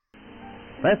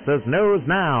This is News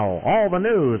Now, all the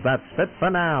news that's fit for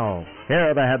now.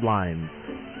 Here are the headlines.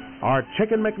 Are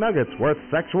Chicken McNuggets worth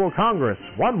sexual congress?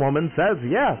 One woman says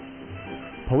yes.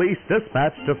 Police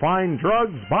dispatched to find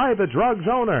drugs by the drug's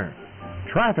owner.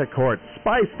 Traffic court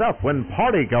spiced up when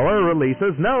partygoer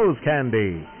releases nose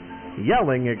candy.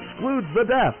 Yelling excludes the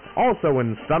deaf. Also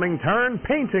in stunning turn,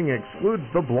 painting excludes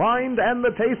the blind and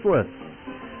the tasteless.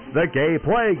 The gay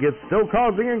plague is still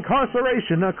causing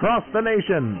incarceration across the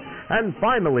nation. And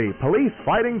finally, police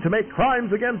fighting to make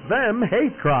crimes against them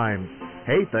hate crimes.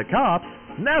 Hate the cops?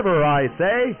 Never, I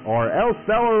say, or else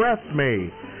they'll arrest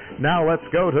me. Now let's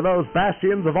go to those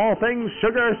bastions of all things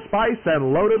sugar, spice,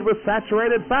 and loaded with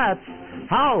saturated fats,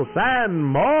 House and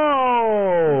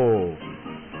Mo!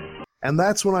 And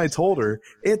that's when I told her,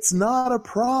 it's not a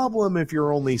problem if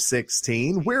you're only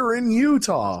 16. We're in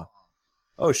Utah.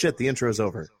 Oh shit, the intro's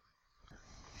over.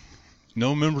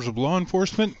 No members of law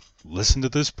enforcement, listen to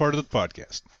this part of the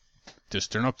podcast. Just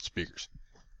turn off the speakers.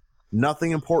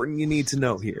 Nothing important you need to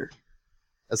know here.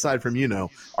 Aside from,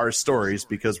 our stories,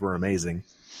 because we're amazing.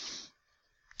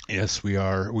 Yes, we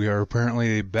are. We are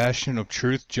apparently a bastion of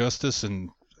truth, justice, and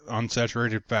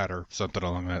unsaturated fat, or something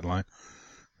along that line.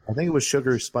 I think it was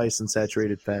sugar, spice, and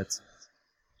saturated fats.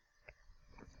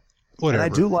 Whatever.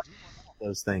 And I do like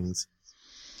those things.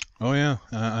 Oh, yeah.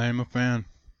 I am a fan.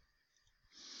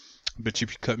 I bet you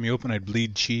if you cut me open, I'd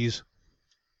bleed cheese.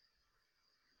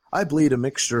 I bleed a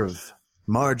mixture of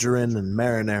margarine and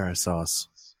marinara sauce.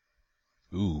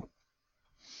 Ooh.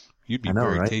 You'd be I know,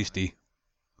 very right? tasty.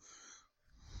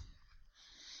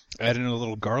 Add in a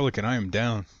little garlic and I am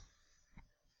down.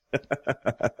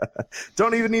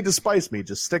 Don't even need to spice me.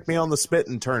 Just stick me on the spit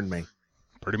and turn me.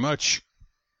 Pretty much.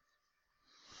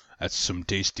 That's some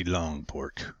tasty long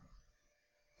pork.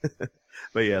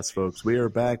 But yes, folks, we are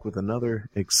back with another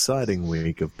exciting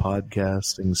week of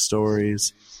podcasting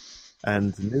stories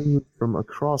and news from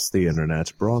across the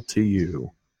internet brought to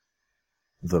you,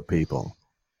 the people.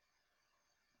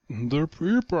 The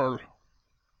people.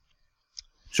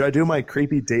 Should I do my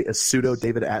creepy pseudo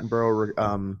David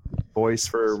Attenborough voice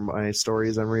for my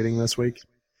stories I'm reading this week?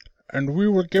 And we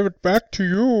will give it back to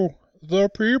you, the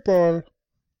people.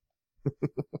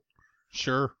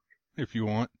 Sure, if you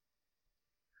want.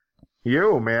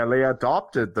 You merely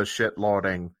adopted the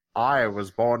shitlording. I was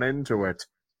born into it.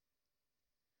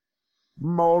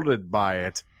 Molded by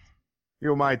it.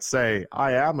 You might say,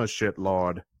 I am a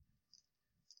shitlord.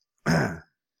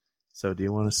 So do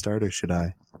you want to start or should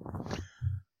I?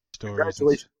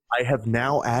 Congratulations. I have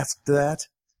now asked that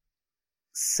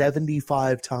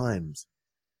 75 times.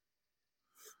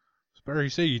 It's better you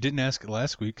say you didn't ask it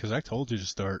last week because I told you to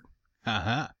start.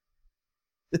 Ha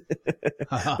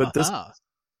ha. But this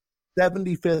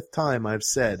 75th time I've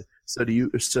said. So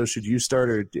should you start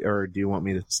or do you want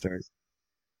me to start?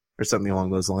 Or something along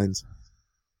those lines?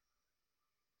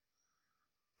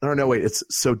 No, wait. It's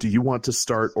so do you want to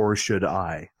start or should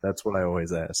I? That's what I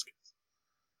always ask.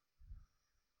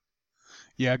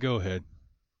 Yeah, go ahead.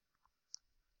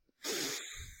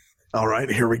 All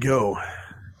right, here we go.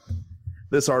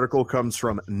 This article comes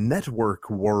from Network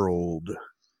World.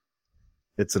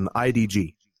 It's an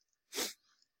IDG.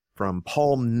 From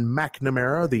Paul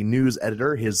McNamara, the news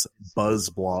editor, his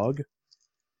Buzz blog.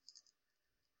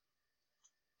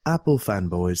 Apple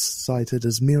fanboys cited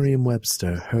as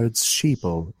Merriam-Webster herds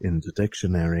sheeple into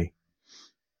dictionary.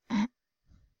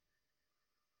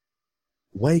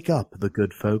 Wake up, the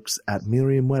good folks at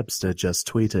Merriam-Webster just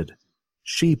tweeted.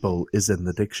 Sheeple is in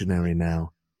the dictionary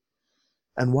now.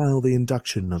 And while the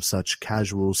induction of such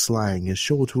casual slang is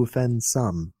sure to offend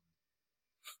some,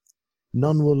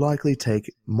 none will likely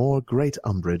take more great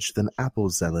umbrage than Apple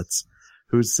zealots,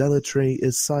 whose zealotry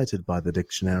is cited by the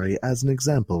dictionary as an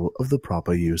example of the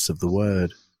proper use of the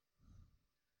word.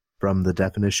 From the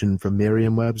definition from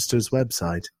Merriam-Webster's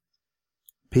website,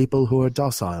 people who are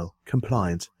docile,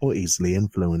 compliant, or easily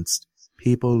influenced,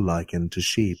 people likened to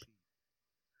sheep.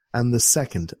 And the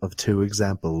second of two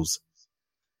examples.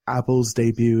 Apple's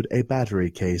debuted a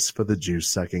battery case for the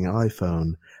juice-sucking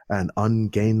iPhone, an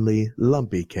ungainly,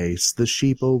 lumpy case the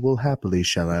sheeple will happily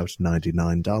shell out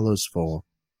 $99 for.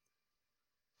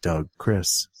 Doug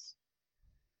Chris.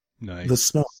 Nice. The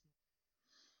snark.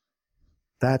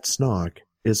 That snark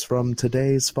is from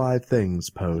today's 5 Things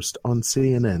post on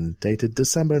CNN dated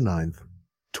December 9th,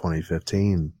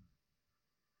 2015.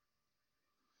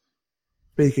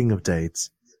 Speaking of dates,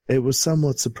 it was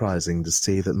somewhat surprising to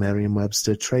see that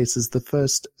Merriam-Webster traces the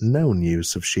first known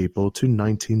use of sheeple to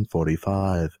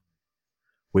 1945,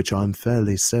 which I'm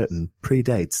fairly certain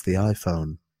predates the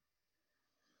iPhone.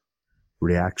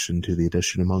 Reaction to the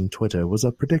edition among Twitter was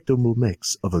a predictable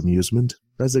mix of amusement,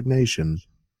 resignation,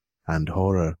 and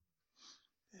horror.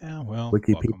 Yeah, well,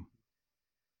 Wikipedia.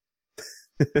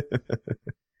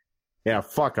 Yeah,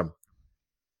 fuck them.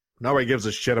 Nobody gives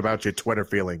a shit about your Twitter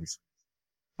feelings.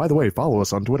 By the way, follow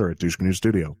us on Twitter at Douche News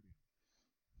Studio.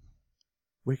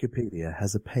 Wikipedia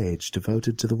has a page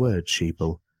devoted to the word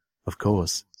sheeple, of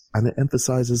course, and it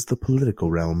emphasizes the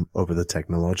political realm over the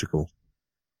technological.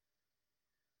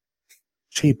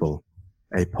 Sheeple,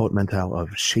 a portmanteau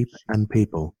of sheep and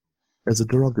people, is a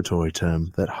derogatory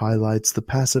term that highlights the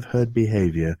passive herd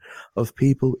behavior of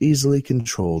people easily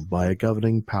controlled by a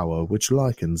governing power which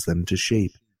likens them to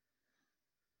sheep.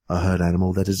 A herd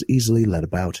animal that is easily led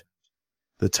about.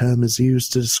 The term is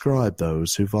used to describe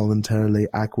those who voluntarily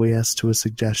acquiesce to a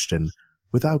suggestion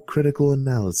without critical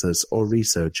analysis or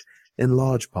research, in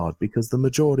large part because the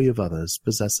majority of others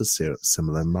possess a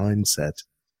similar mindset.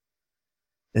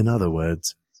 In other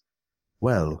words,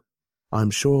 well,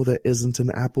 I'm sure there isn't an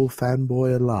Apple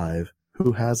fanboy alive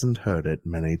who hasn't heard it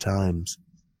many times.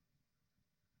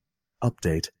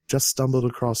 Update. Just stumbled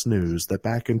across news that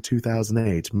back in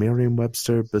 2008,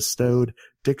 Merriam-Webster bestowed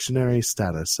dictionary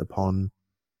status upon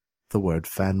the word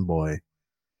fanboy.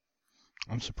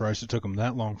 I'm surprised it took them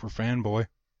that long for fanboy.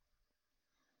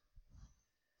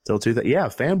 Yeah,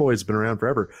 fanboy's been around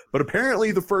forever. But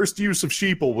apparently the first use of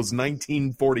sheeple was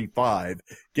 1945.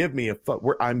 Give me a fuck.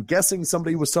 I'm guessing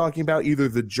somebody was talking about either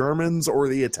the Germans or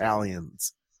the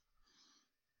Italians.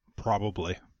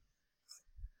 Probably.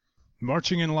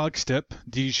 Marching in lockstep,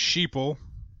 these sheeple...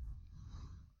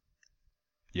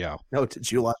 Yeah. No,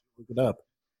 did you look it up?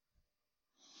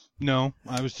 No,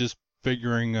 I was just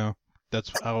figuring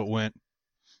that's how it went.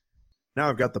 Now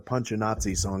I've got the Punch a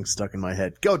Nazi song stuck in my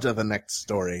head. Go to the next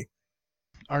story.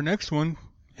 Our next one,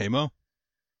 hey Mo.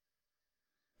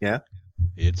 Yeah?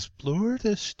 It's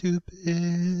Florida,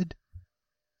 stupid.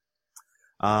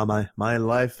 My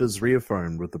life is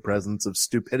reaffirmed with the presence of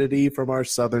stupidity from our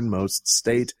southernmost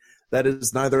state that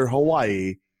is neither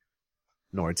Hawaii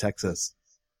nor Texas.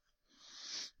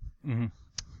 Mm-hmm.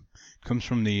 Comes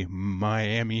from the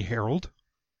Miami Herald.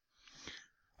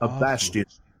 A bastion of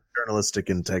journalistic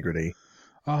integrity.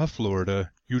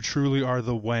 Florida, you truly are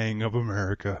the Wang of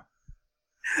America.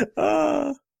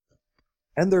 And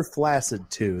they're flaccid,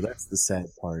 too. That's the sad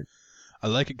part. I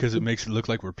like it because it makes it look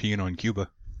like we're peeing on Cuba.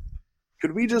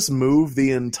 Could we just move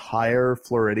the entire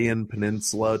Floridian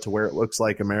Peninsula to where it looks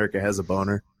like America has a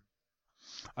boner?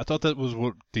 I thought that was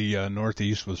what the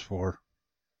Northeast was for.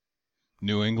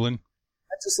 New England?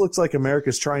 That just looks like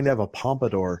America's trying to have a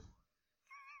pompadour.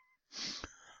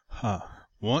 Huh.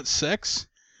 Want sex?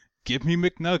 Give me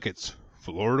McNuggets.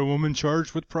 Florida woman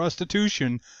charged with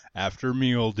prostitution after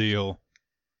meal deal.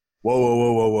 Whoa, whoa,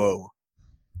 whoa, whoa, whoa.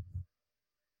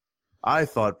 I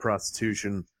thought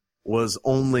prostitution was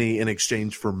only in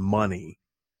exchange for money.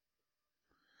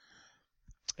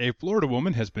 A Florida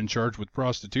woman has been charged with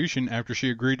prostitution after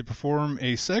she agreed to perform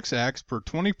a sex act for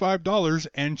 $25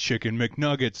 and chicken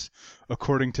McNuggets,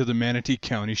 according to the Manatee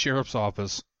County Sheriff's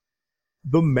Office.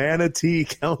 The Manatee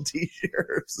County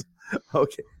Sheriff's.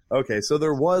 Okay, so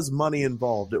there was money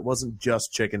involved. It wasn't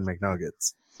just chicken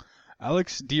McNuggets.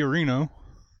 Alex Diarino,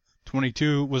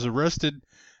 22, was arrested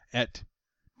at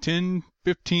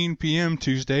 10:15 p.m.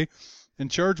 Tuesday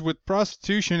and charged with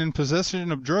prostitution and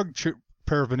possession of drug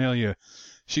paraphernalia.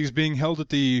 She's being held at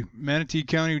the Manatee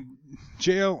County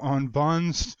Jail on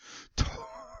bonds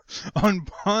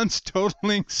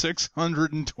totaling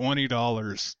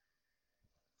 $620.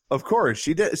 Of course,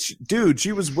 she did.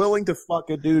 She was willing to fuck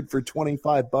a dude for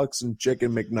 $25 and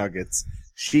chicken McNuggets.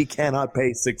 She cannot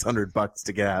pay $600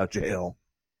 to get out of jail.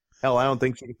 Hell, I don't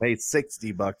think she can pay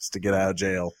 $60 to get out of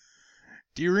jail.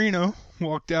 Diarino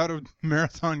walked out of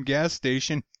Marathon gas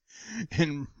station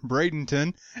in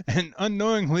Bradenton and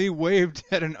unknowingly waved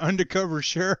at an undercover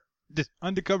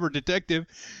detective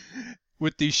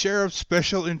with the Sheriff's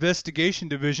Special Investigation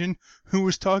Division who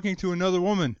was talking to another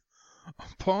woman.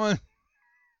 Upon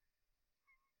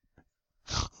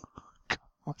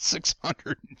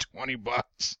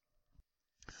 $620.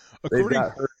 They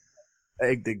got her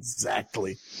pegged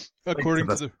exactly. According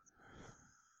to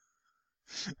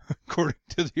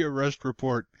the arrest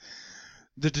report,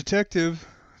 the detective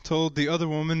told the other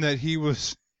woman that he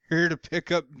was here to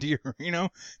pick up Diarino,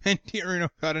 and Diarino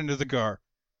got into the car.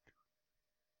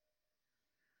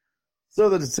 So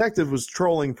the detective was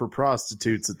trolling for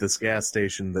prostitutes at this gas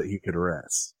station that he could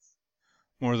arrest.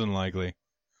 More than likely.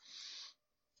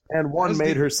 And one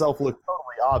made herself look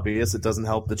totally obvious. It doesn't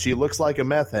help that she looks like a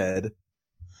meth head.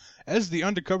 As the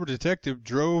undercover detective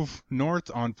drove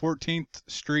north on 14th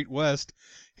Street West,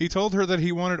 he told her that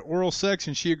he wanted oral sex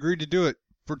and she agreed to do it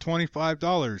for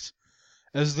 $25.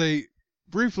 As they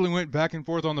briefly went back and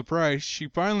forth on the price, she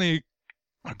finally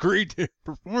agreed to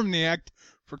perform the act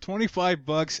for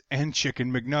 $25 and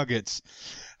chicken McNuggets.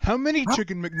 How many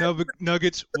chicken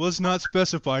McNuggets was not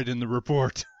specified in the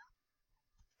report.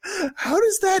 How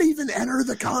does that even enter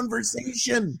the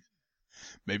conversation?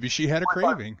 Maybe she had a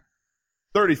craving.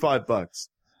 $35.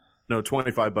 No,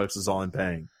 $25 is all I'm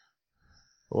paying.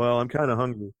 Well, I'm kind of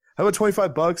hungry. How about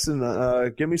 $25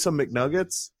 and give me some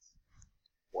McNuggets?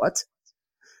 What?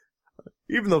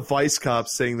 Even the vice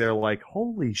cop's sitting there like,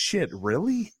 holy shit,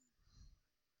 really?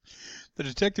 The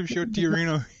detective showed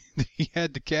Diorino that he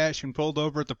had the cash and pulled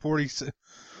over at the 40.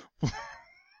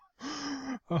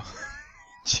 Oh,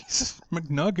 Jesus,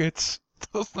 McNuggets.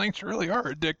 Those things really are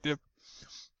addictive.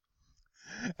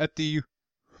 At the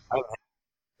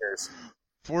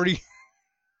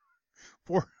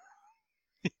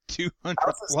 4200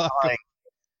 block.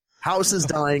 House is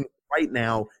dying right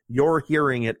now. You're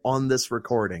hearing it on this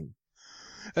recording.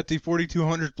 At the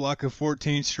 4200 block of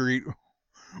 14th Street,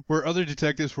 where other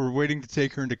detectives were waiting to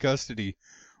take her into custody.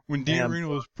 When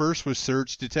Diorino's purse was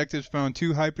searched, detectives found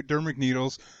 2 hypodermic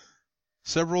needles,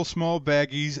 several small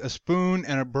baggies, a spoon,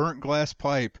 and a burnt glass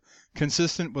pipe,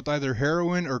 consistent with either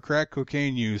heroin or crack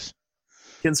cocaine use.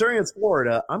 Considering it's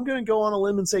Florida, I'm going to go on a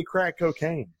limb and say crack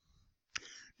cocaine.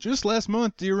 Just last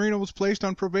month, Diorino was placed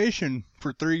on probation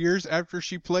for 3 years after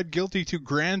she pled guilty to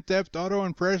grand theft auto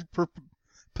and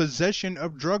possession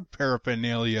of drug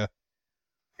paraphernalia.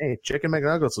 Hey, chicken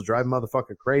McNuggets will drive a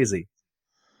motherfucker crazy.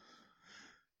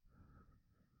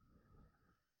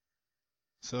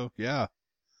 So, yeah.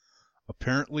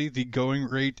 Apparently, the going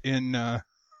rate in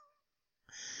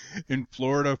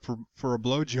Florida for a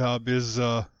blowjob is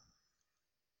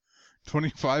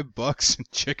 $25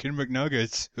 and chicken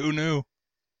McNuggets. Who knew?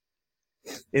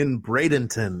 In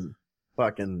Bradenton,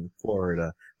 fucking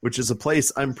Florida, which is a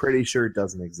place I'm pretty sure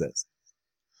doesn't exist.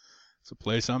 It's a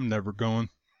place I'm never going.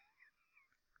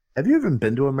 Have you ever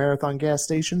been to a Marathon gas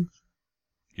station?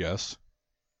 Yes.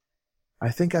 I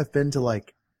think I've been to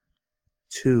like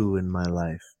 2 in my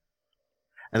life.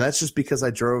 And that's just because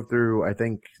I drove through, I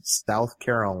think, South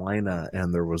Carolina,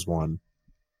 and there was one.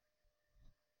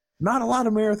 Not a lot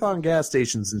of Marathon gas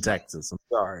stations in Texas. I'm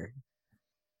sorry.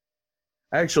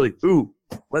 Actually,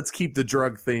 let's keep the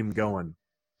drug theme going.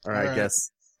 All right, I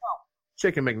guess.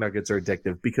 Chicken McNuggets are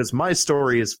addictive because my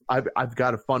story is, I've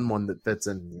got a fun one that fits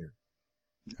in here.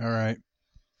 All right.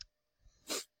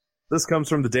 This comes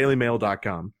from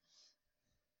thedailymail.com.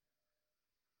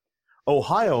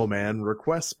 Ohio man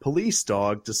requests police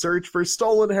dog to search for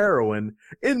stolen heroin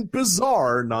in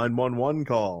bizarre 911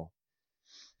 call.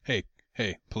 Hey,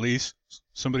 police,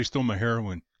 somebody stole my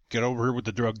heroin. Get over here with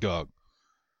the drug dog.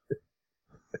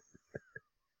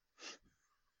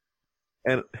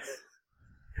 And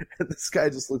this guy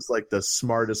just looks like the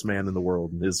smartest man in the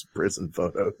world in his prison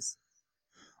photos.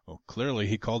 Oh, clearly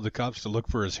he called the cops to look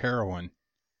for his heroin.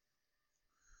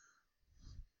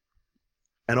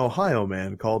 An Ohio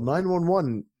man called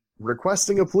 911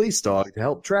 requesting a police dog to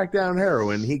help track down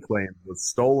heroin he claimed was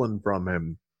stolen from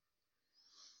him.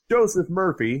 Joseph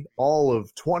Murphy, all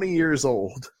of 20 years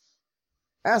old,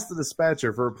 asked the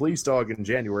dispatcher for a police dog in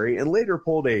January and later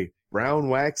pulled a brown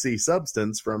waxy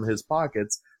substance from his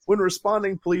pockets when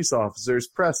responding police officers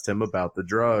pressed him about the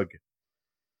drug.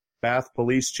 Bath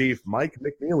Police Chief Mike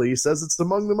McNeely says it's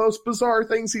among the most bizarre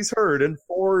things he's heard in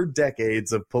 4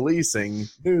 decades of policing,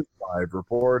 News 5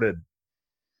 reported.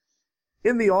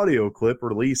 In the audio clip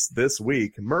released this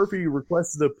week, Murphy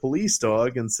requested a police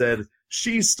dog and said,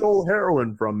 "She stole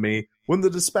heroin from me," when the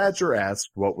dispatcher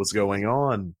asked what was going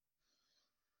on.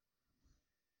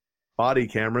 Body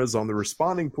cameras on the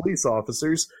responding police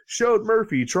officers showed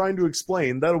Murphy trying to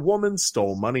explain that a woman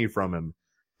stole money from him.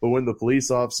 But when the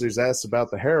police officers asked about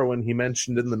the heroin he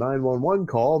mentioned in the 911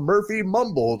 call, Murphy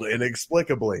mumbled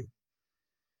inexplicably.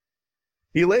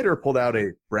 He later pulled out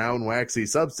a brown waxy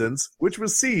substance, which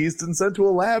was seized and sent to a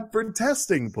lab for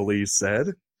testing, police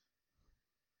said.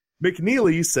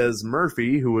 McNeely says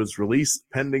Murphy, who was released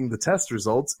pending the test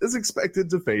results, is expected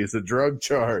to face a drug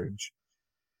charge.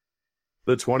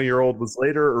 The 20-year-old was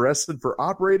later arrested for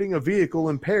operating a vehicle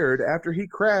impaired after he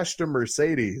crashed a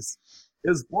Mercedes.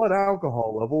 His blood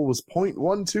alcohol level was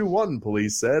 0.121,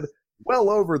 police said, well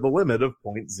over the limit of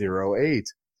 0.08.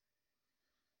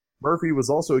 Murphy was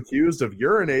also accused of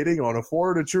urinating on a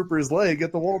Florida trooper's leg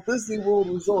at the Walt Disney World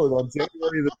Resort on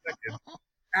January the 2nd,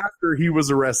 after he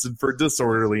was arrested for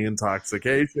disorderly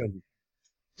intoxication.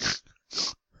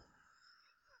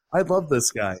 I love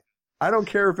this guy. I don't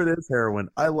care if it is heroin.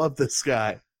 I love this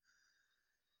guy.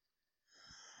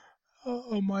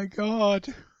 Oh my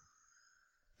God.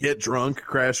 Get drunk,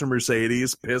 crash a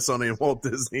Mercedes, piss on a Walt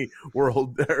Disney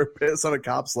World, or piss on a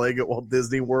cop's leg at Walt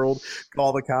Disney World,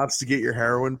 call the cops to get your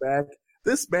heroin back.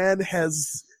 This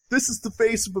is the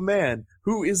face of a man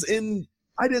who is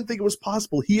I didn't think it was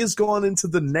possible. He has gone into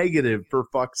the negative for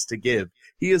fucks to give.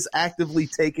 He is actively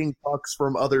taking fucks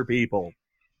from other people.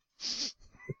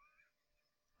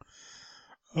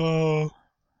 Oh.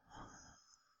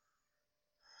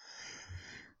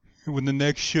 When the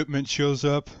next shipment shows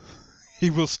up, he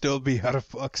will still be out of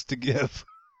fucks to give.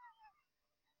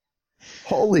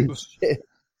 Holy shit.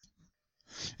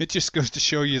 It just goes to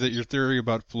show you that your theory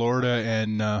about Florida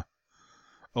and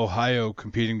Ohio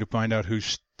competing to find out who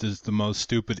is the most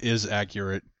stupid is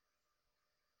accurate.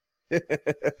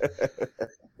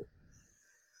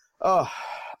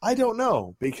 I don't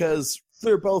know, because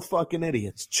they're both fucking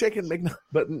idiots.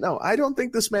 But no, I don't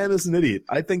think this man is an idiot.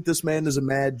 I think this man is a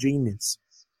mad genius.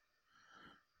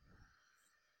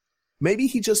 Maybe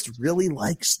he just really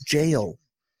likes jail.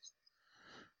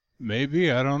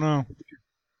 Maybe, I don't know.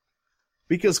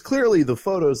 Because clearly the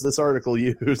photos this article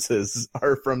uses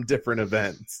are from different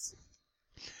events.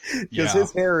 Because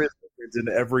his hair is different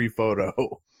in every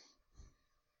photo.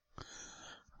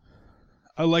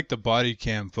 I like the body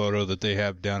cam photo that they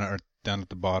have down at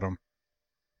the bottom.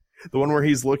 The one where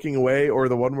he's looking away, or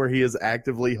the one where he is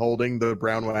actively holding the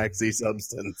brown waxy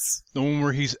substance? The one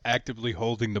where he's actively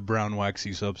holding the brown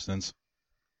waxy substance.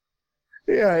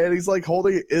 Yeah, and he's like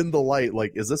holding it in the light,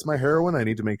 like, is this my heroin? I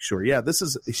need to make sure. Yeah,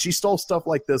 she stole stuff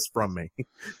like this from me.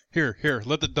 Here,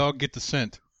 let the dog get the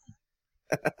scent.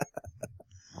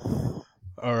 All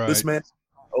right. This man's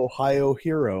Ohio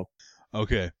hero.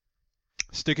 Okay.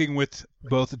 Sticking with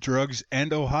both drugs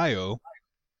and Ohio.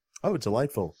 Oh,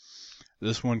 delightful.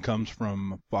 This one comes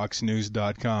from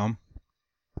foxnews.com.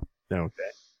 Okay.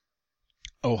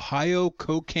 Ohio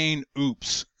cocaine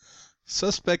oops.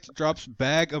 Suspect drops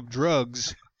bag of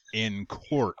drugs in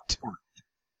court.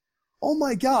 Oh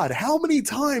my God, how many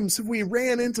times have we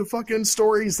ran into fucking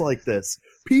stories like this?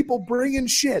 People bringing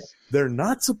shit they're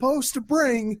not supposed to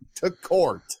bring to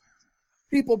court.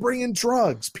 People bringing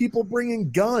drugs. People bringing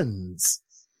guns.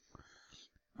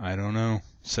 I don't know.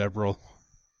 Several.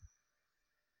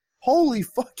 Holy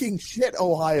fucking shit,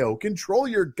 Ohio. Control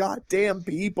your goddamn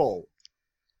people.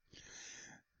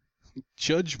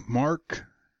 Judge Mark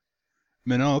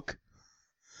Minook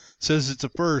says it's a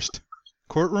first.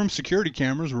 Courtroom security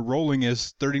cameras were rolling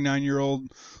as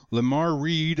 39-year-old Lamar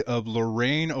Reed of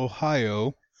Lorain,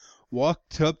 Ohio,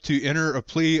 walked up to enter a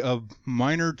plea of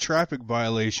minor traffic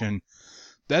violation.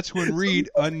 That's when Reed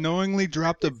unknowingly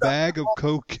dropped a bag of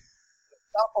coke.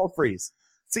 Stop all freeze.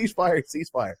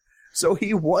 Ceasefire. So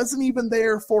he wasn't even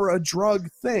there for a drug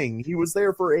thing. He was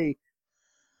there for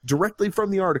directly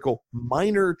from the article,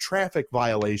 minor traffic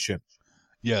violation.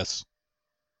 Yes.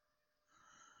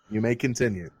 You may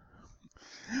continue.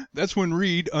 That's when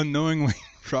Reed unknowingly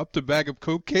dropped a bag of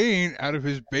cocaine out of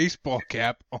his baseball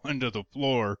cap onto the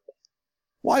floor.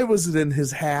 Why was it in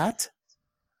his hat?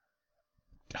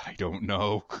 I don't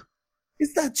know.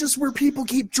 Is that just where people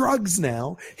keep drugs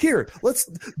now? Here,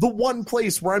 the one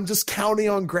place where I'm just counting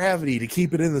on gravity to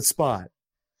keep it in the spot.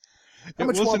 How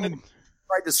much longer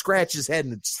tried to scratch his head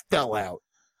and it just fell out?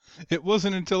 It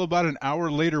wasn't until about an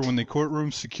hour later when the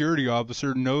courtroom security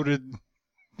officer noted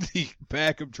the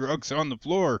bag of drugs on the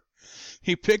floor.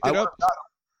 He picked it up.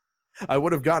 I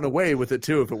would have gotten away with it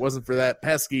too if it wasn't for that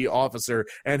pesky officer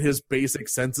and his basic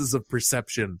senses of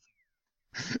perception.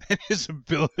 And his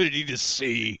ability to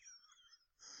see.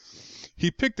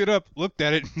 He picked it up, looked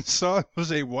at it, and saw it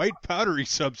was a white powdery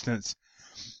substance.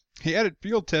 He had it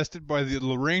field tested by the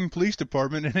Lorain Police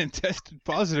Department and it tested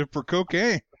positive for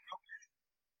cocaine.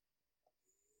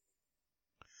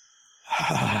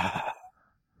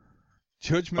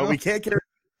 Judge Minogue, we can't get it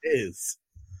is.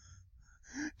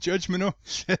 Judge Minogue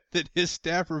said that his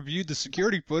staff reviewed the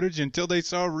security footage until they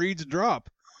saw Reed's drop.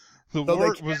 The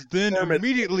warrant was then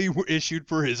immediately issued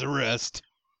for his arrest.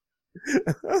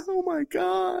 Oh my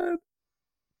God.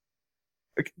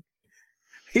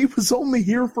 He was only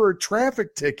here for a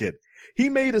traffic ticket. He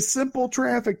made a simple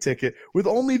traffic ticket with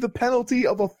only the penalty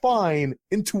of a fine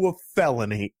into a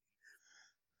felony.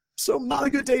 So not a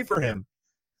good day for him,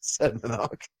 said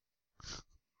Minogue.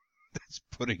 That's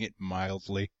putting it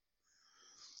mildly.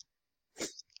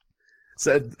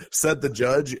 Said the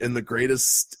judge in the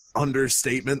greatest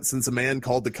understatement since a man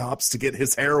called the cops to get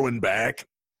his heroin back.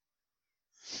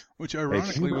 Which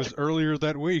ironically was earlier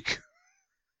that week.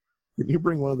 Can you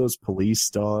bring one of those police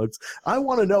dogs? I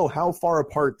want to know how far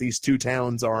apart these two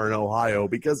towns are in Ohio,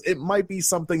 because it might be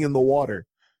something in the water.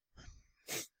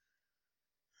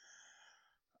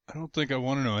 I don't think I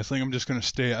want to know. I think I'm just going to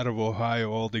stay out of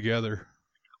Ohio altogether.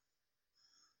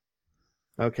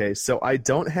 Okay, so I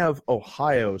don't have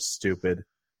Ohio stupid,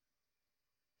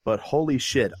 but holy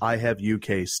shit, I have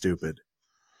UK stupid.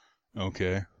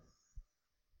 Okay.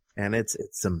 And it's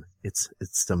some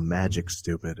magic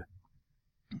stupid.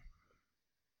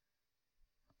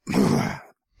 This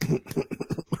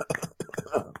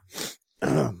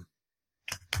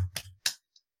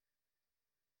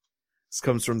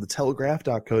comes from the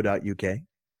telegraph.co.uk,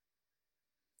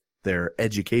 their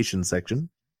education section.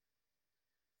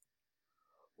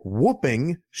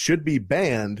 Whooping should be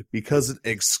banned because it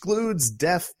excludes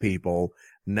deaf people,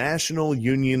 National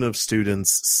Union of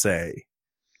Students say.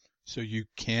 So you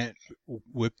can't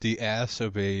whip the ass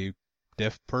of a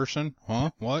deaf person?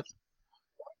 Huh? What?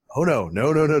 Oh, no.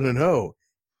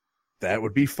 That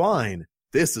would be fine.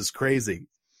 This is crazy.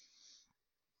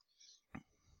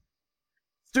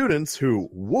 Students who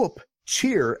whoop,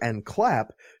 cheer, and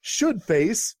clap should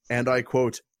face, and I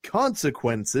quote,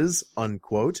 consequences,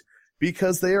 unquote,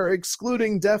 because they are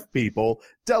excluding deaf people,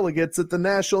 delegates at the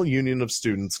National Union of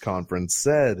Students Conference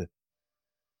said.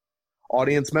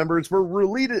 Audience members were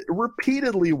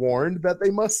repeatedly warned that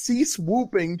they must cease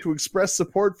whooping to express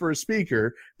support for a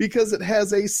speaker because it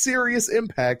has a serious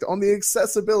impact on the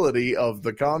accessibility of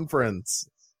the conference.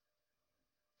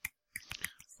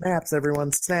 Snaps,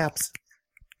 everyone, snaps.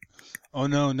 Oh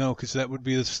no, because that would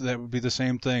be the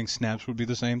same thing. Snaps would be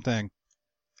the same thing.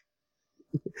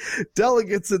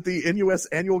 Delegates at the NUS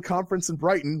annual conference in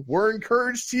Brighton were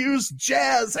encouraged to use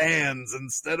jazz hands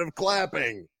instead of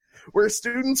clapping, where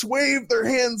students wave their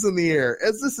hands in the air,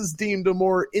 as this is deemed a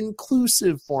more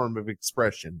inclusive form of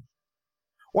expression.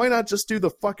 Why not just do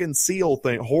the fucking seal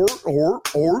thing? Hort.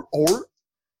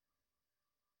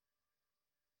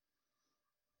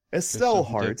 Estelle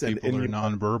Hart and people are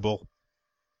nonverbal.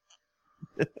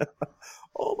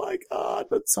 Oh my god,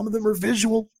 but some of them are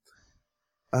visual.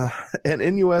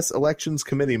 An NUS Elections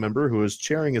Committee member who was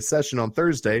chairing a session on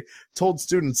Thursday told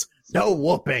students, no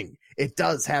whooping. It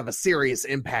does have a serious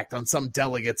impact on some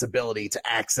delegates' ability to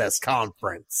access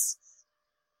conference.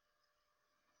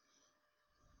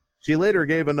 She later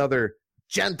gave another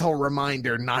gentle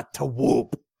reminder not to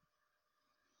whoop.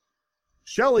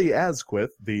 Shelley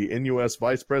Asquith, the NUS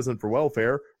Vice President for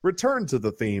Welfare, returned to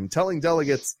the theme, telling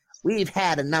delegates, we've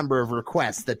had a number of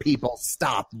requests that people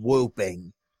stop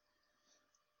whooping.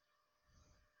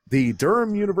 The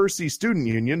Durham University Student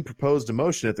Union proposed a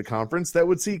motion at the conference that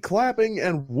would see clapping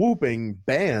and whooping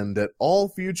banned at all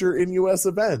future NUS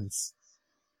events.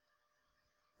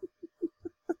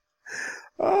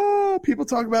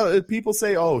 People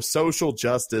say, social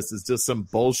justice is just some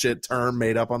bullshit term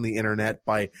made up on the internet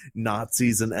by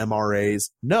Nazis and MRAs.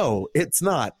 No, it's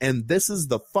not. And this is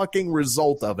the fucking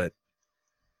result of it.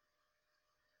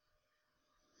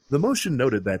 The motion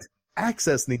noted that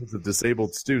access needs of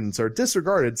disabled students are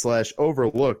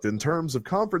disregarded/overlooked in terms of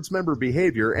conference member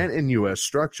behavior and in NUS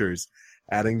structures,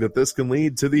 adding that this can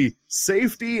lead to the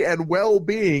safety and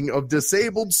well-being of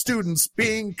disabled students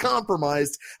being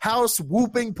compromised. House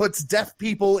whooping puts deaf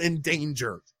people in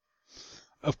danger.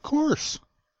 Of course.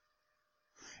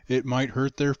 It might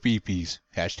hurt their fifis.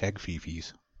 Hashtag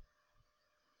fifis.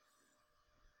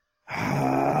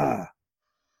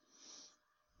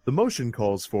 The motion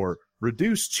calls for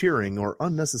reduced cheering or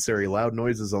unnecessary loud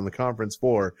noises on the conference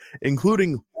floor,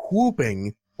 including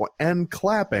whooping and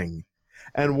clapping,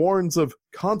 and warns of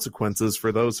consequences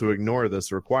for those who ignore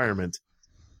this requirement.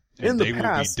 And they will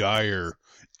be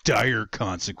dire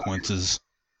consequences.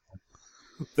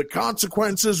 The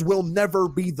consequences will never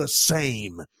be the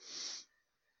same.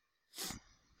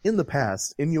 In the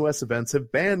past, NUS events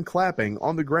have banned clapping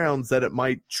on the grounds that it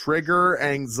might trigger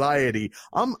anxiety.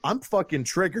 I'm fucking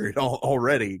triggered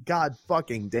already. God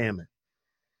fucking damn it.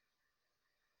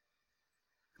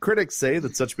 Critics say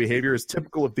that such behavior is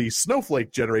typical of the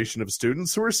snowflake generation of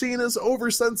students who are seen as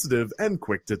oversensitive and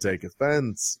quick to take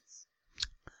offense.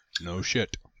 No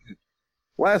shit.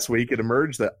 Last week, it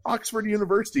emerged that Oxford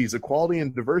University's Equality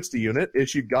and Diversity Unit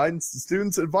issued guidance to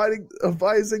students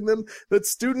advising them that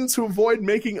students who avoid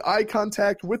making eye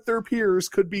contact with their peers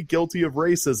could be guilty of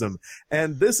racism.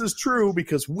 And this is true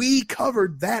because we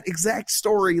covered that exact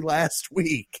story last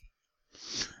week.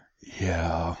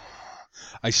 Yeah.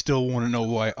 I still want to know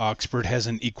why Oxford has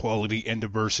an Equality and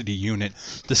Diversity Unit.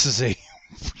 This is a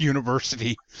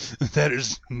university that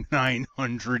is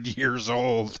 900 years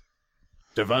old.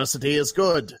 Diversity is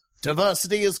good.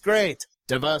 Diversity is great.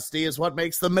 Diversity is what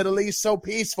makes the Middle East so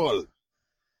peaceful.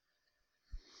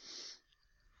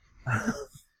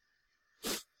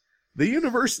 The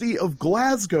University of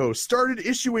Glasgow started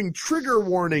issuing trigger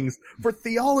warnings for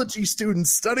theology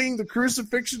students studying the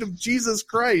crucifixion of Jesus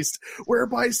Christ,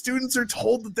 whereby students are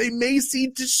told that they may see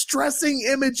distressing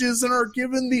images and are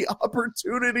given the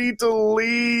opportunity to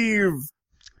leave.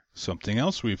 Something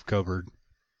else we've covered.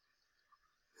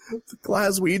 The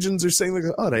Glaswegians are saying, like,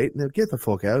 all right, now get the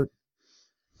fuck out.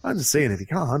 I'm just saying, if you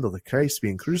can't handle the Christ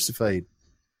being crucified,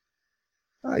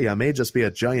 you may just be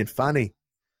a giant fanny.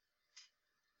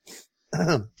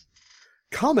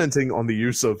 Commenting on the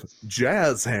use of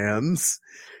jazz hands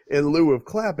in lieu of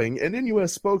clapping, an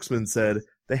NUS spokesman said,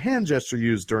 the hand gesture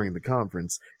used during the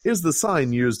conference is the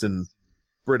sign used in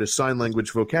British Sign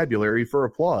Language vocabulary for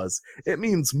applause. It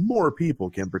means more people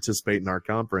can participate in our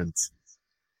conference.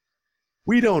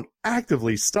 We don't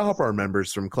actively stop our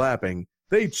members from clapping.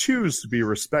 They choose to be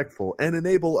respectful and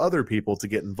enable other people to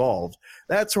get involved.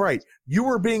 That's right. You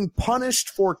are being punished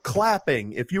for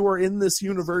clapping if you are in this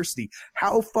university.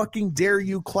 How fucking dare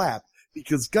you clap?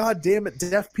 Because goddamn it,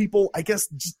 deaf people, I guess,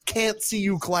 just can't see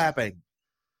you clapping.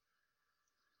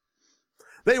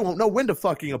 They won't know when to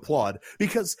fucking applaud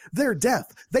because they're deaf.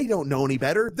 They don't know any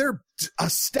better. They're a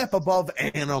step above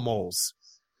animals.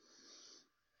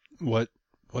 What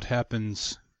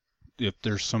happens if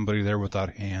there's somebody there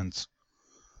without hands?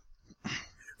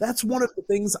 That's one of the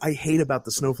things I hate about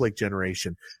the Snowflake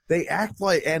generation. They act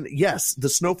like, and yes, the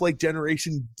Snowflake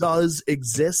generation does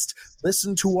exist.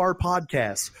 Listen to our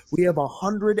podcast. We have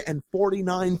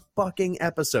 149 fucking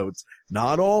episodes.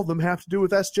 Not all of them have to do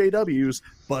with SJWs,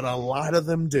 but a lot of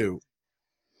them do.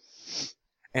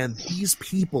 And these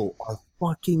people are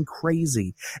fucking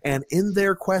crazy. And in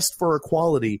their quest for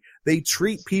equality, they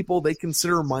treat people they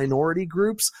consider minority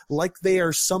groups like they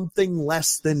are something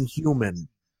less than human.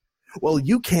 Well,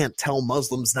 you can't tell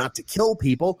Muslims not to kill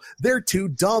people. They're too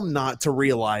dumb not to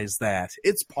realize that.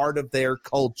 It's part of their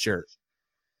culture.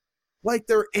 Like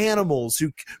they're animals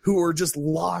who are just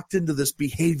locked into this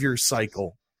behavior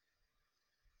cycle.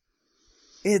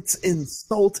 It's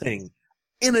insulting,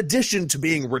 in addition to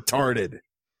being retarded.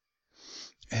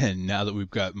 And now that we've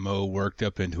got Mo worked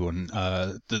up into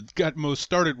got Mo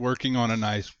started working on a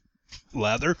nice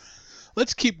lather,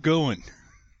 let's keep going.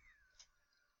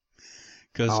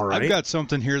 Because right. I've got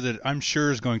something here that I'm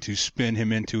sure is going to spin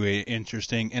him into a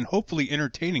interesting and hopefully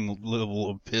entertaining level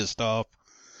of pissed off.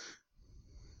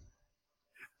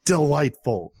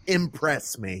 Delightful.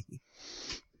 Impress me.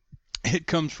 It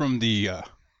comes from the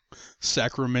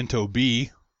Sacramento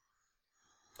Bee.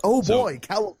 Oh boy,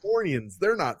 Californians,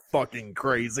 they're not fucking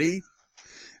crazy.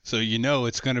 So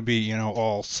it's going to be,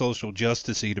 all social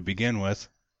justice-y to begin with.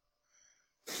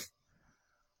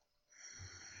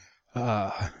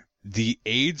 The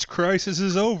AIDS crisis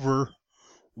is over.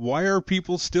 Why are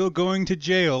people still going to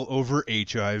jail over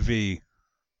HIV?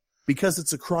 Because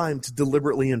it's a crime to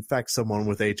deliberately infect someone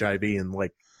with HIV in,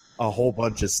 like, a whole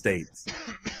bunch of states.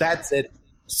 That's it.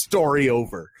 Story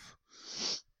over.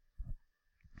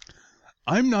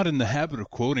 I'm not in the habit of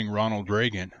quoting Ronald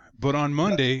Reagan, but on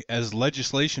Monday, as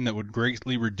legislation that would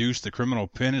greatly reduce the criminal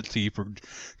penalty for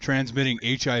transmitting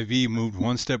HIV moved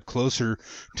one step closer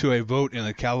to a vote in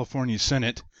the California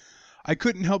Senate, I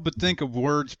couldn't help but think of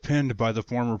words penned by the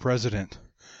former president.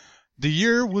 The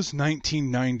year was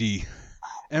 1990,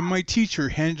 and my teacher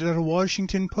handed out a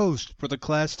Washington Post for the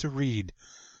class to read.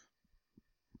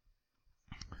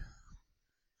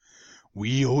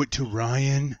 We owe it to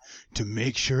Ryan to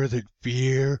make sure that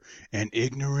fear and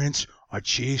ignorance are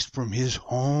chased from his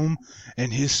home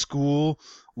and his school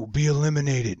will be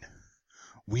eliminated.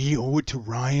 We owe it to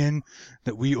Ryan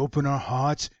that we open our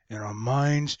hearts and our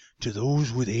minds to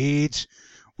those with AIDS.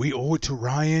 We owe it to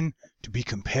Ryan to be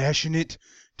compassionate,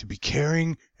 to be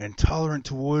caring and tolerant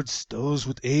towards those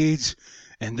with AIDS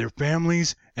and their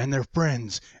families and their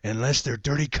friends, unless they're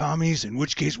dirty commies, in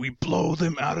which case we blow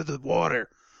them out of the water.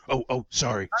 Oh,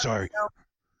 sorry.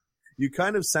 You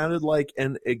kind of sounded like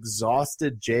an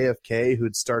exhausted JFK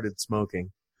who'd started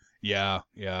smoking. Yeah,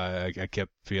 I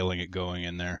kept feeling it going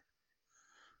in there.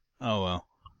 Oh, well.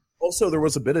 Also, there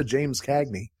was a bit of James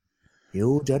Cagney.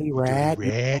 You dirty rat.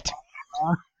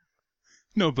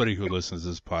 Nobody who listens to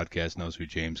this podcast knows who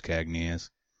James Cagney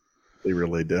is. They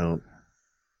really don't.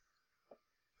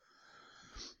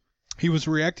 He was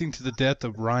reacting to the death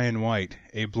of Ryan White,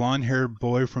 a blonde-haired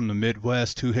boy from the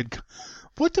Midwest who had...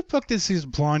 What the fuck does his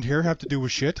blonde hair have to do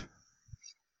with shit?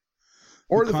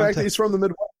 Or the fact that he's from the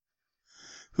Midwest.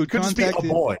 Who could just be a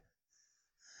boy.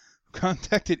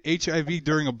 Contacted HIV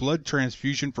during a blood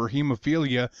transfusion for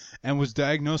hemophilia and was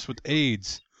diagnosed with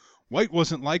AIDS. White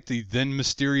wasn't like the then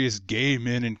mysterious gay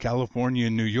men in California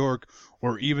and New York,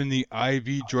 or even the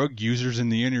IV drug users in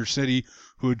the inner city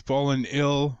who had fallen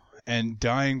ill and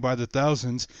dying by the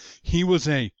thousands, he was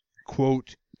a,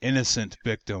 quote, innocent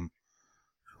victim.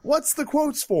 What's the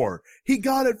quotes for? He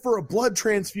got it for a blood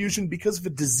transfusion because of a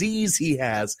disease he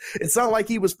has. It's not like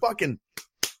he was fucking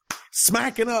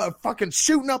smacking up, fucking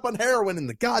shooting up on heroin in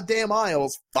the goddamn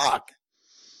aisles. Fuck.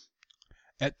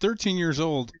 At 13 years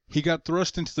old, he got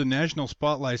thrust into the national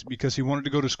spotlight because he wanted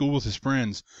to go to school with his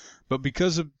friends. But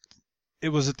because of it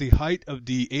was at the height of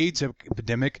the AIDS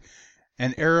epidemic,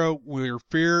 an era where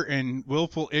fear and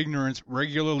willful ignorance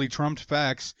regularly trumped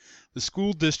facts, the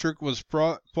school district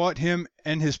fought him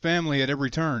and his family at every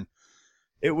turn.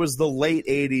 It was the late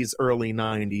 80s, early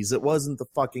 90s. It wasn't the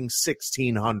fucking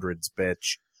 1600s,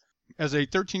 bitch. As a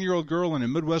 13-year-old girl in a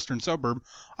Midwestern suburb,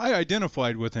 I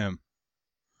identified with him.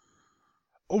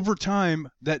 Over time,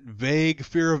 that vague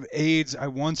fear of AIDS I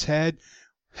once had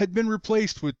been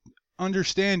replaced with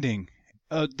understanding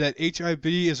that HIV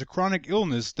is a chronic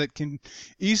illness that can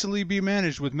easily be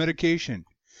managed with medication.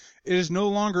 It is no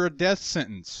longer a death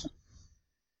sentence.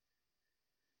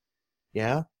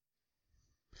 Yeah?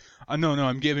 No,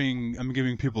 I'm giving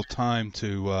people time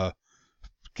to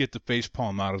get the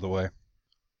facepalm out of the way.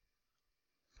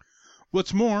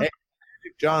 What's more,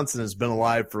 Magic Johnson has been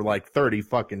alive for like 30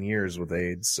 fucking years with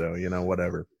AIDS, so,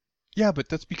 whatever. Yeah, but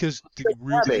that's because the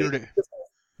real cure to...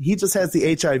 He just has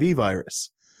the HIV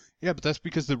virus. Yeah, but that's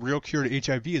because the real cure to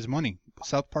HIV is money.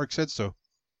 South Park said so.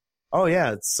 Oh,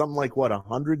 yeah, it's something like, what,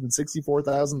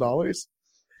 $164,000?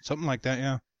 Something like that,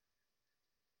 yeah.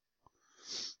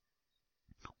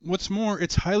 What's more,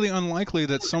 it's highly unlikely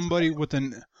that somebody with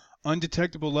an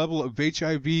undetectable level of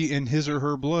HIV in his or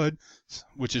her blood,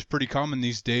 which is pretty common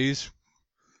these days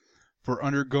for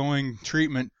undergoing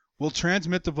treatment, will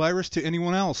transmit the virus to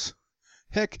anyone else.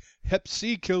 Heck, Hep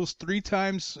C kills 3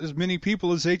 times as many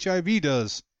people as HIV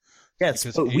does. Yes,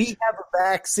 Because but we have a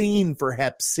vaccine for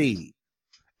Hep C.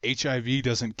 HIV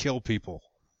doesn't kill people.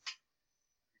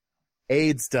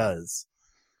 AIDS does.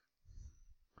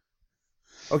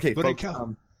 Okay, But folks,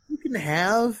 you can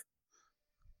have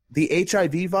the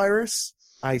HIV virus.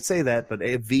 I say that, but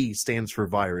V stands for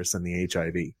virus in the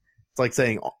HIV. It's like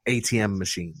saying ATM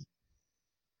machine.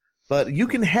 But you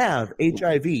can have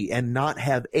HIV and not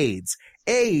have AIDS.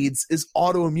 AIDS is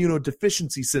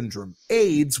autoimmunodeficiency syndrome.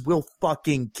 AIDS will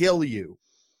fucking kill you.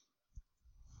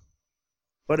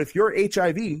 But if your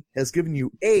HIV has given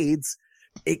you AIDS,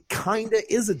 it kind of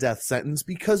is a death sentence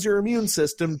because your immune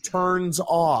system turns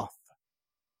off.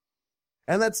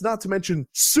 And that's not to mention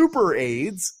Super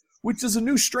AIDS, which is a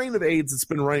new strain of AIDS that's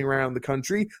been running around the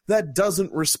country that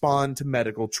doesn't respond to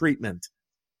medical treatment.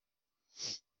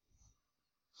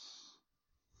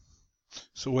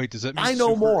 So wait, does that mean I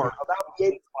know more about the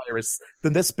AIDS virus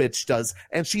than this bitch does,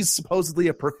 and she's supposedly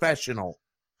a professional.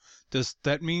 Does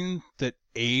that mean that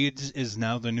AIDS is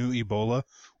now the new Ebola,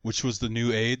 which was the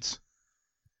new AIDS?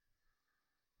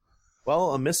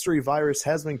 Well, a mystery virus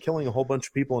has been killing a whole bunch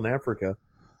of people in Africa.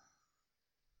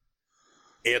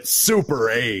 It's Super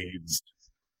AIDS.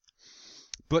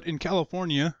 But in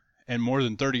California, and more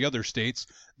than 30 other states,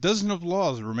 dozens of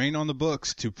laws remain on the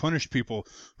books to punish people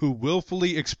who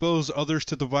willfully expose others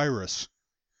to the virus.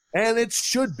 And it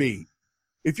should be.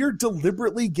 If you're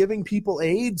deliberately giving people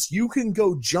AIDS, you can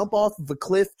go jump off of a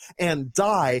cliff and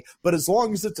die, but as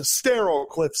long as it's a sterile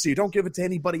cliff so you don't give it to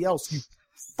anybody else, you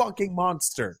fucking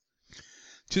monster.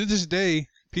 To this day,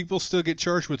 people still get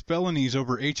charged with felonies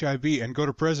over HIV and go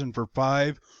to prison for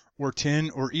 5 or 10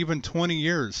 or even 20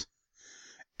 years.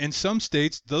 In some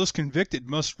states, those convicted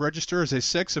must register as a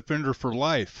sex offender for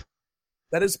life.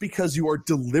 That is because you are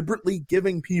deliberately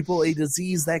giving people a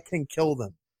disease that can kill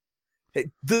them.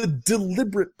 The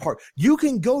deliberate part. You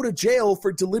can go to jail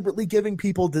for deliberately giving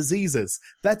people diseases.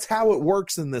 That's how it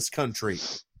works in this country.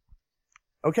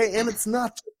 Okay, and it's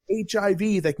not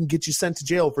HIV that can get you sent to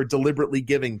jail for deliberately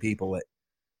giving people it.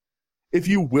 If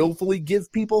you willfully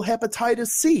give people hepatitis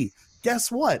C,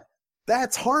 guess what?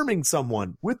 That's harming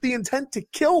someone with the intent to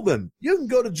kill them. You can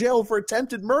go to jail for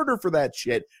attempted murder for that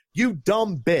shit. You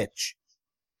dumb bitch.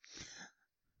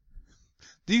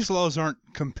 These laws aren't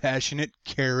compassionate,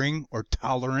 caring, or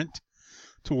tolerant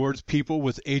towards people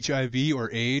with HIV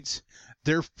or AIDS.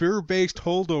 They're fear-based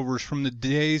holdovers from the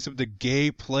days of the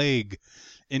gay plague,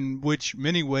 in which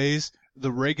many ways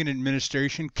the Reagan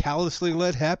administration callously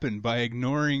let happen by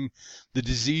ignoring the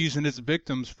disease and its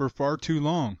victims for far too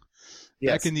long.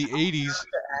 Yes. Back in the 80s,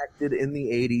 acted in the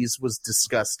 80s was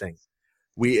disgusting.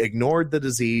 We ignored the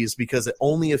disease because it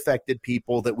only affected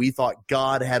people that we thought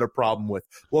God had a problem with.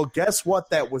 Well, guess what?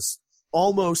 That was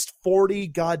almost 40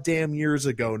 goddamn years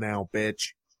ago now, bitch.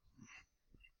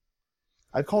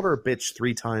 I've called her a bitch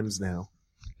 3 times now.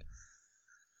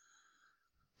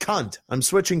 Cunt. I'm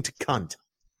switching to cunt.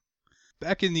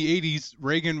 Back in the 80s,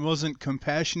 Reagan wasn't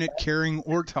compassionate, caring,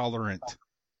 or tolerant.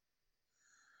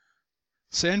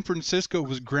 San Francisco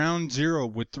was ground zero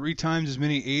with 3 times as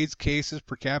many AIDS cases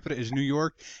per capita as New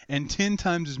York and 10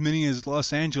 times as many as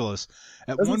Los Angeles.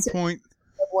 At one point,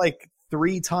 like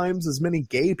 3 times as many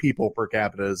gay people per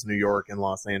capita as New York and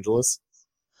Los Angeles.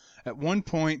 At one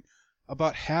point,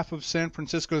 about half of San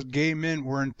Francisco's gay men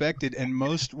were infected, and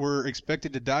most were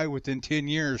expected to die within 10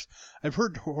 years. I've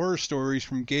heard horror stories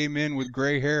from gay men with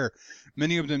gray hair,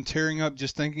 many of them tearing up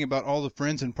just thinking about all the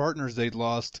friends and partners they'd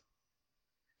lost.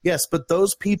 Yes, but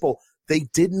those people, they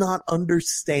did not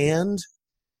understand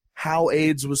how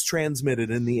AIDS was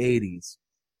transmitted in the 80s.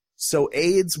 So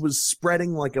AIDS was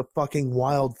spreading like a fucking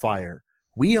wildfire.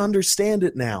 We understand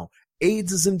it now.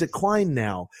 AIDS is in decline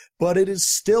now, but it is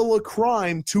still a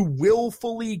crime to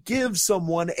willfully give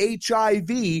someone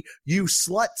HIV, you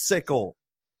slutsicle.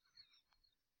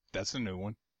 That's a new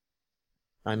one.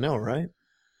 I know, right?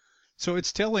 So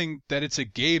it's telling that it's a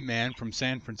gay man from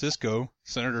San Francisco,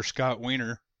 Senator Scott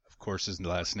Wiener. Of course, his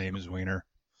last name is Wiener.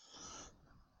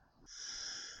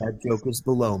 That joke was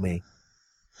below me.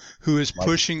 Who is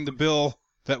pushing the bill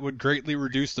that would greatly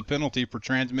reduce the penalty for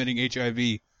transmitting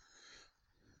HIV.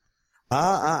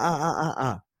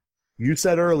 You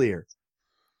said earlier,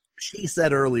 she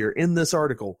said earlier in this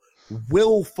article,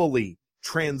 willfully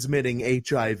transmitting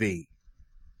HIV.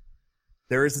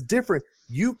 There is a difference.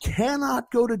 You cannot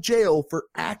go to jail for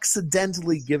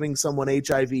accidentally giving someone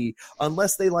HIV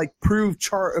unless they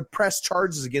press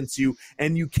charges against you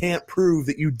and you can't prove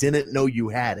that you didn't know you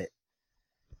had it.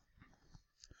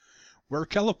 Where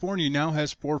California now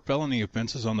has 4 felony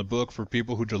offenses on the book for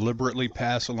people who deliberately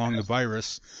pass along the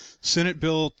virus, Senate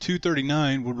Bill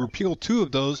 239 would repeal 2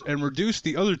 of those and reduce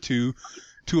the other 2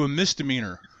 to a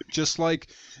misdemeanor, just like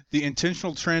the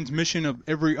intentional transmission of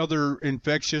every other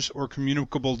infectious or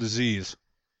communicable disease.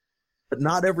 But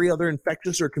not every other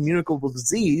infectious or communicable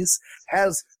disease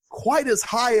has quite as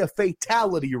high a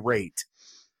fatality rate.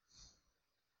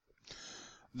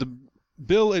 The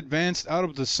bill advanced out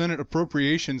of the Senate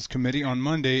Appropriations Committee on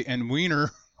Monday, and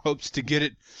Wiener hopes to get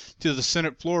it to the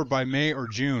Senate floor by May or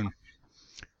June.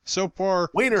 So far,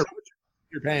 Wiener, put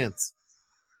your pants.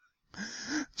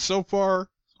 So far,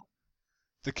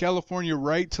 the California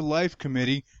Right to Life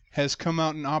Committee has come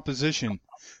out in opposition.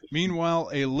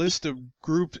 Meanwhile, a list of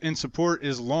groups in support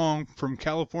is long, from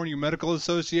California Medical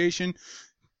Association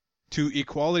to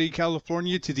Equality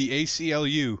California to the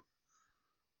ACLU.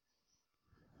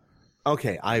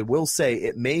 Okay, I will say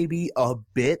it may be a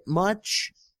bit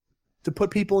much to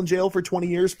put people in jail for 20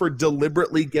 years for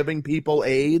deliberately giving people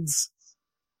AIDS.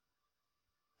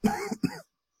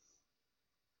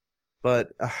 But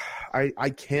I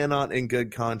cannot in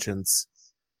good conscience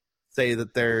say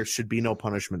that there should be no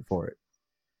punishment for it.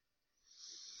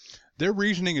 Their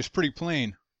reasoning is pretty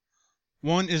plain.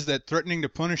 One is that threatening to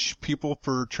punish people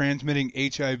for transmitting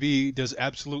HIV does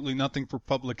absolutely nothing for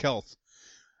public health.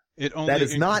 That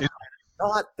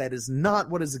is not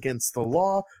what is against the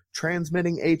law.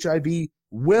 Transmitting HIV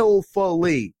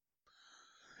willfully.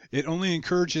 It only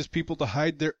encourages people to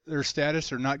hide their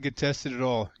status or not get tested at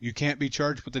all. You can't be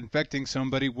charged with infecting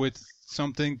somebody with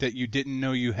something that you didn't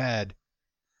know you had.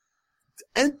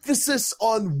 Emphasis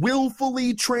on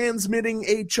willfully transmitting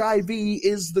HIV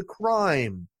is the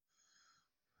crime.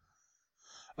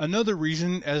 Another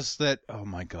reason is that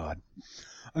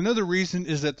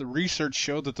the research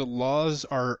showed that the laws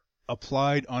are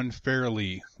applied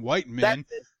unfairly. White men,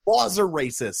 laws are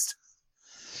racist.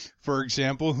 For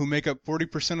example, who make up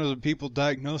 40% of the people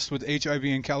diagnosed with HIV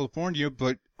in California,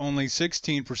 but only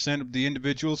 16% of the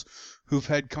individuals who've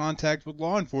had contact with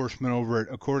law enforcement over it,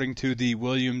 according to the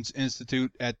Williams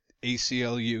Institute at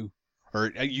ACLU or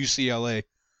at UCLA.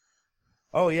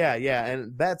 Oh yeah,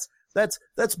 and that's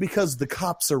because the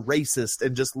cops are racist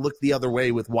and just look the other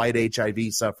way with white HIV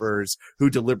sufferers who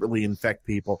deliberately infect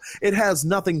people. It has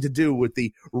nothing to do with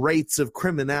the rates of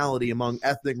criminality among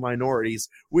ethnic minorities,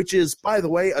 which is, by the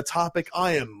way, a topic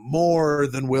I am more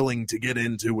than willing to get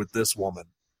into with this woman.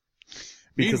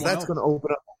 Because that's going to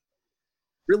open up a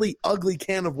really ugly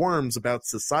can of worms about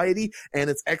society and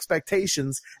its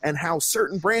expectations and how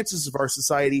certain branches of our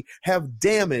society have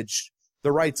damaged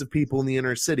the rights of people in the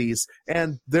inner cities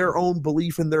and their own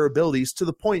belief in their abilities, to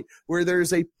the point where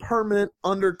there's a permanent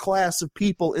underclass of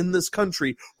people in this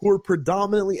country who are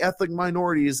predominantly ethnic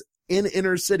minorities in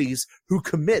inner cities who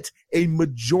commit a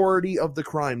majority of the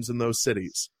crimes in those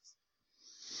cities.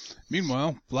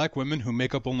 Meanwhile, black women, who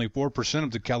make up only 4%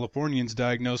 of the Californians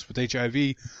diagnosed with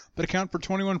HIV, but account for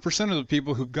 21% of the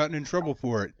people who've gotten in trouble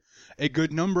for it. A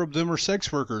good number of them are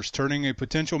sex workers, turning a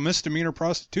potential misdemeanor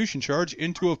prostitution charge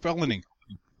into a felony.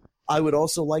 I would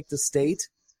also like to state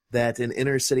that in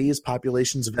inner cities,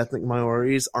 populations of ethnic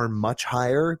minorities are much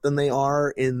higher than they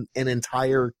are in an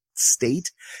entire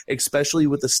state, especially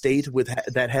with a state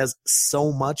that has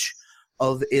so much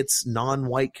of its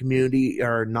non-white community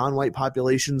or non-white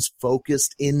populations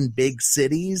focused in big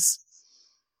cities.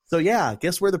 So yeah,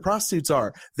 guess where the prostitutes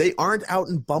are? They aren't out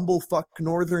in bumblefuck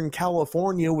Northern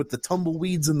California with the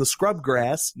tumbleweeds and the scrub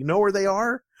grass. You know where they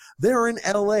are? They're in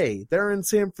LA. They're in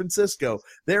San Francisco.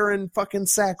 They're in fucking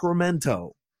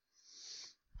Sacramento.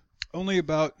 Only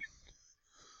about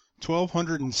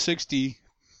 1,260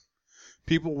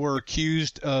 people were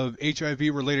accused of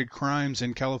HIV-related crimes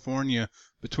in California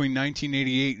between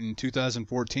 1988 and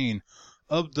 2014.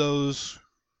 Of those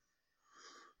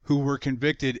who were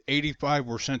convicted, 85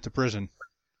 were sent to prison.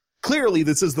 Clearly,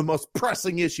 this is the most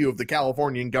pressing issue of the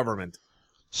Californian government.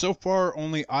 So far,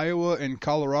 only Iowa and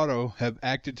Colorado have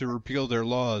acted to repeal their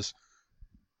laws.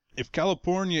 If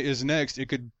California is next, it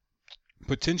could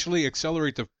potentially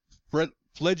accelerate the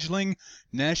fledgling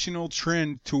national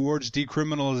trend towards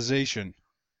decriminalization.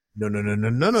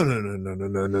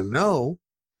 No.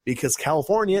 Because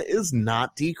California is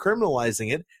not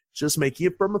decriminalizing it, just making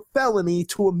it from a felony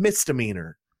to a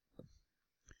misdemeanor.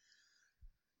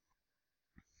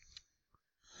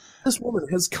 This woman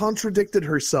has contradicted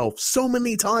herself so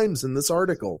many times in this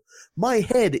article. My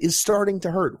head is starting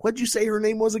to hurt. What'd you say her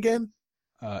name was again?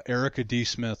 Erica D.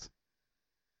 Smith.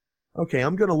 Okay,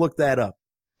 I'm going to look that up.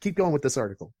 Keep going with this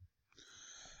article.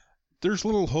 There's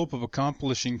little hope of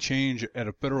accomplishing change at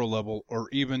a federal level, or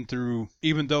even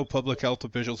though public health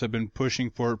officials have been pushing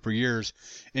for it for years.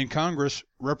 In Congress,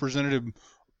 Representative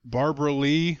Barbara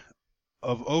Lee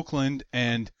of Oakland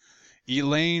and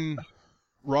Elaine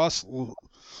Ross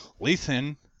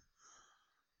Lethan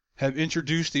have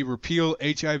introduced the Repeal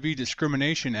HIV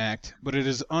Discrimination Act, but it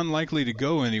is unlikely to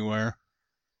go anywhere.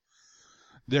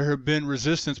 There have been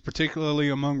resistance, particularly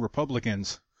among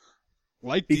Republicans.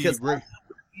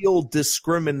 Repeal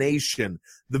discrimination.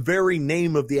 The very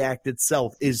name of the act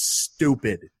itself is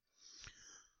stupid.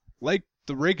 Like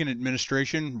the Reagan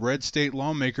administration, red state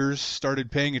lawmakers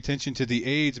started paying attention to the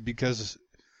AIDS because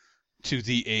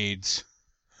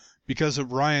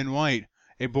of Ryan White,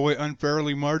 a boy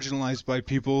unfairly marginalized by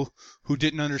people who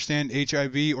didn't understand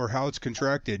HIV or how it's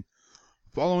contracted.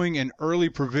 Following an early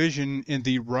provision in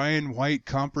the Ryan White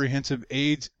Comprehensive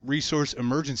AIDS Resource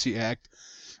Emergency Act,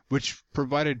 which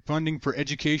provided funding for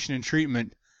education and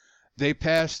treatment, they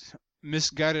passed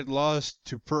misguided laws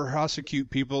to prosecute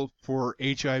people for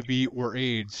HIV or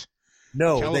AIDS.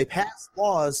 No, they passed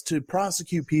laws to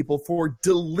prosecute people for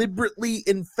deliberately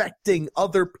infecting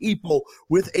other people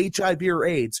with HIV or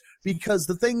AIDS. Because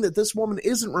the thing that this woman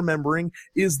isn't remembering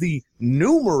is the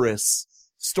numerous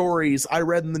stories I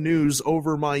read in the news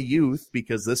over my youth,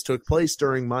 because this took place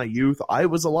during my youth. I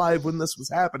was alive when this was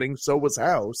happening, so was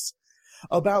House.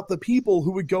 About the people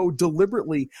who would go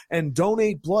deliberately and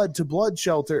donate blood to blood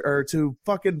shelter or to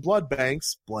fucking blood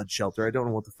banks, blood shelter, I don't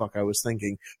know what the fuck I was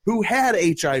thinking, who had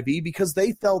HIV because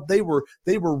they felt they were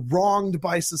wronged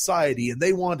by society and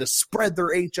they wanted to spread their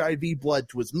HIV blood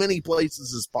to as many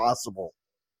places as possible.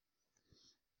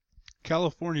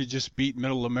 California just beat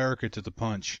Middle America to the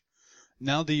punch.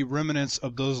 Now the remnants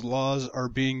of those laws are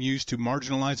being used to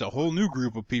marginalize a whole new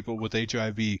group of people with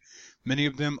HIV, many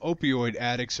of them opioid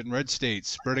addicts in red states,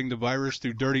 spreading the virus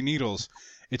through dirty needles.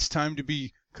 It's time to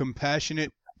be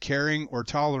compassionate, caring, or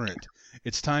tolerant.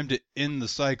 It's time to end the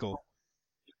cycle.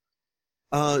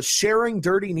 Sharing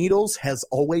dirty needles has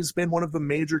always been one of the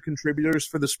major contributors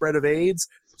for the spread of AIDS,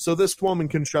 so this woman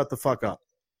can shut the fuck up.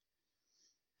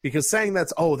 Because saying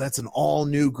that's an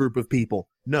all-new group of people.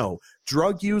 No.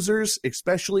 Drug users,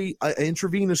 especially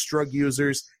intravenous drug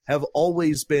users, have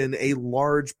always been a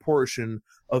large portion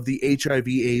of the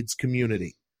HIV/AIDS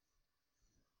community.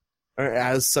 Or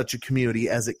as such a community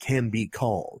as it can be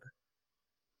called.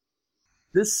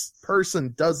 This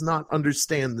person does not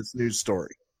understand this news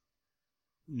story.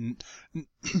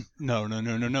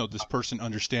 No. This person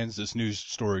understands this news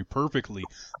story perfectly.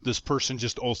 This person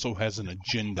just also has an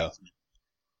agenda.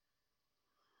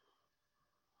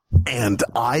 And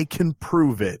I can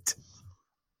prove it.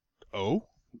 Oh?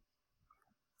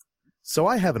 So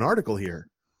I have an article here.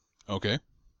 Okay.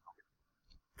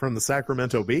 From the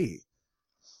Sacramento Bee.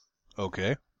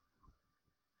 Okay.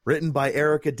 Written by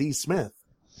Erica D. Smith.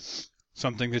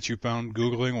 Something that you found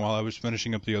Googling while I was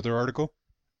finishing up the other article?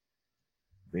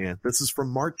 Yeah, this is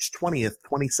from March 20th,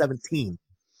 2017.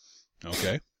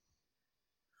 Okay.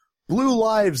 Blue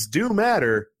lives do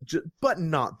matter, but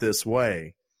not this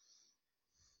way.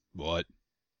 What?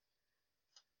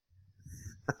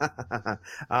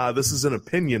 This is an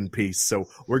opinion piece, so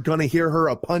we're going to hear her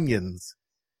opinions.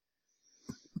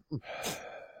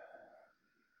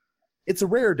 It's a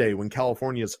rare day when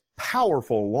California's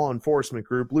powerful law enforcement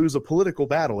group lose a political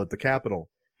battle at the Capitol.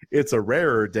 It's a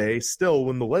rarer day still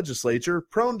when the legislature,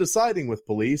 prone to siding with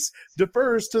police,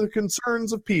 defers to the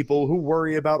concerns of people who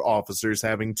worry about officers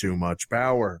having too much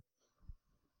power.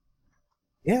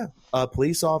 Yeah,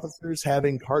 police officers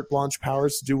having carte blanche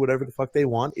powers to do whatever the fuck they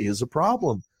want is a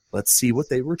problem. Let's see what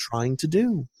they were trying to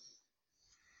do.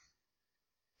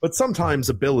 But sometimes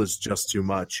a bill is just too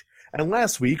much. And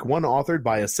last week, one authored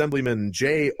by Assemblyman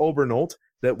Jay Obernolt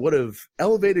that would have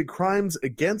elevated crimes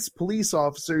against police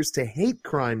officers to hate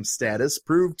crime status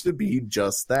proved to be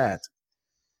just that.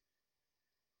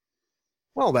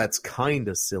 Well, that's kind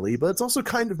of silly, but it's also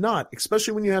kind of not,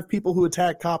 especially when you have people who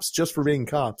attack cops just for being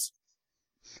cops.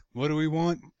 What do we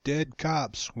want? Dead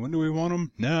cops. When do we want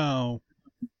them? Now.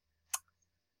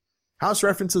 House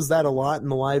references that a lot in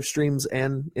the live streams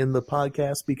and in the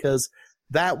podcast because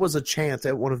that was a chant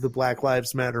at one of the Black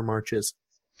Lives Matter marches.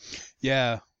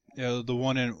 Yeah, the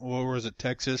one in, what was it,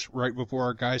 Texas, right before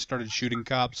our guys started shooting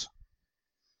cops?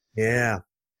 Yeah.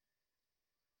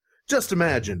 Just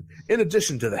imagine, in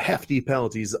addition to the hefty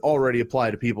penalties that already apply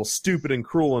to people stupid and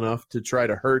cruel enough to try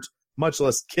to hurt, much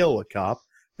less kill a cop,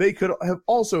 they could have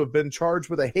also been charged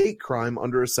with a hate crime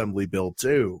under Assembly Bill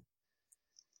 2.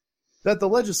 That the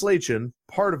legislation,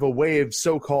 part of a wave of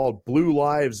so-called Blue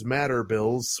Lives Matter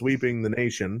bills sweeping the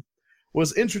nation,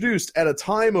 was introduced at a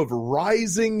time of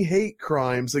rising hate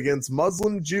crimes against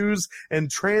Muslim Jews and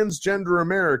transgender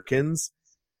Americans.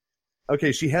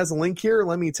 Okay, she has a link here.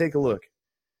 Let me take a look.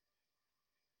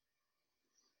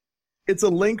 It's a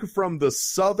link from the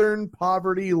Southern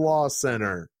Poverty Law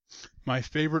Center. My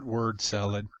favorite word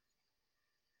salad.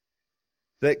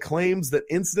 That claims that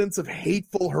incidents of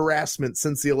hateful harassment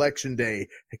since the election day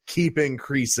keep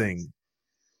increasing.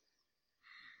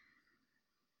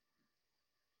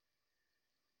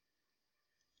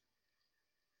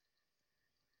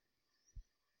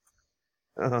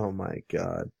 Oh my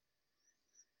God.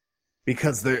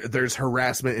 Because there's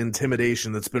harassment and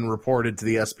intimidation that's been reported to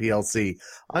the SPLC.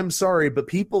 I'm sorry, but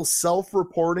people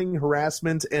self-reporting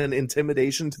harassment and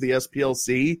intimidation to the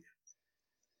SPLC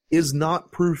is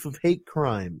not proof of hate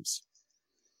crimes.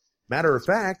 Matter of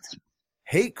fact,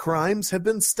 hate crimes have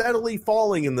been steadily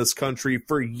falling in this country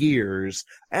for years.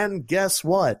 And guess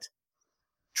what?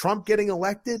 Trump getting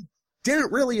elected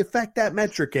didn't really affect that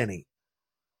metric any.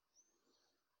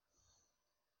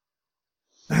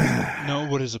 No,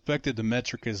 what has affected the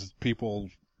metric is people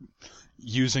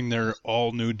using their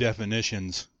all-new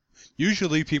definitions.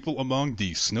 Usually people among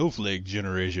the snowflake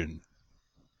generation.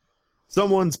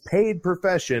 Someone's paid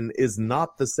profession is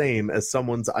not the same as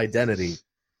someone's identity.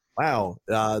 Wow,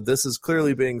 this is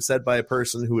clearly being said by a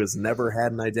person who has never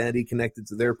had an identity connected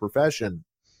to their profession.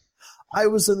 I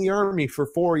was in the Army for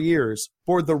 4 years.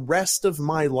 For the rest of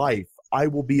my life, I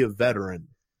will be a veteran.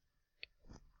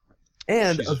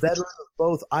 And a veteran of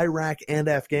both Iraq and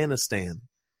Afghanistan.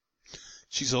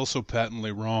 She's also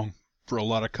patently wrong. For a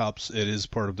lot of cops, it is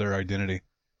part of their identity.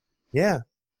 Yeah.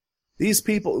 These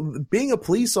people, being a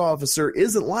police officer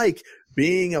isn't like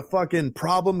being a fucking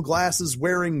problem glasses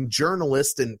wearing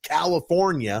journalist in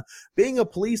California. Being a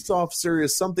police officer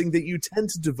is something that you tend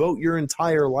to devote your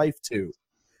entire life to.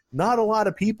 Not a lot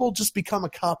of people just become a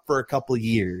cop for a couple of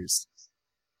years.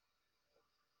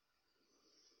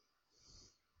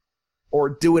 Or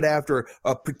do it after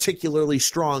a particularly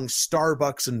strong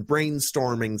Starbucks and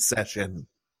brainstorming session.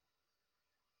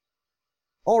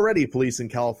 Already, police in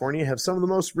California have some of the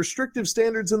most restrictive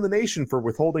standards in the nation for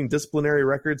withholding disciplinary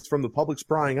records from the public's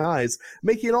prying eyes,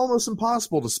 making it almost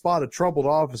impossible to spot a troubled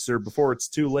officer before it's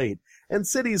too late, and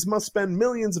cities must spend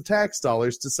millions of tax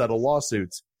dollars to settle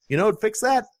lawsuits. You know what'd fix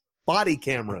that? Body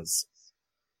cameras.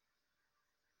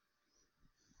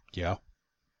 Yeah.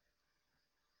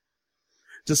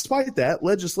 Despite that,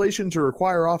 legislation to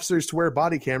require officers to wear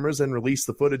body cameras and release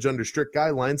the footage under strict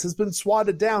guidelines has been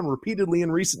swatted down repeatedly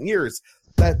in recent years.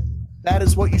 That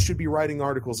is what you should be writing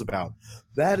articles about.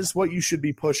 That is what you should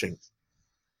be pushing.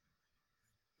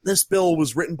 This bill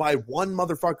was written by one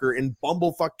motherfucker in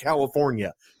Bumblefuck,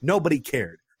 California. Nobody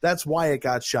cared. That's why it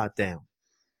got shot down.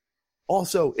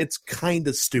 Also, it's kind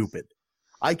of stupid.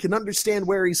 I can understand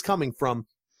where he's coming from,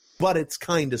 but it's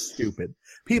kind of stupid.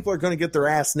 People are going to get their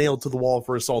ass nailed to the wall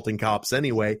for assaulting cops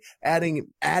anyway. Adding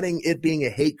it being a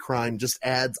hate crime just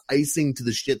adds icing to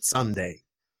the shit sundae.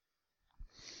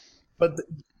 But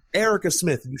Erica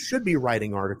Smith, you should be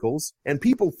writing articles, and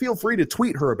people feel free to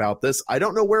tweet her about this. I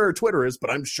don't know where her Twitter is,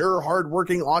 but I'm sure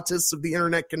hardworking autists of the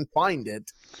internet can find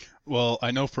it. Well,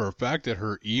 I know for a fact that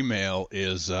her email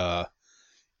is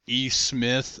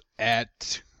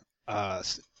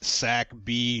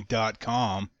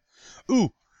esmith@sacb.com. Ooh,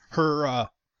 her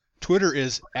Twitter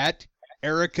is at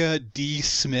Erica D.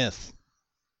 Smith.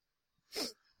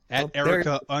 At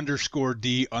Erica_D_Smith.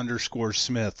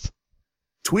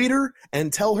 Tweet her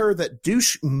and tell her that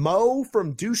Douche Mo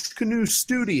from Douche Canoe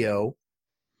Studio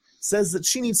says that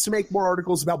she needs to make more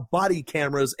articles about body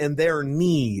cameras and their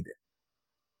need.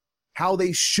 How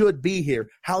they should be here.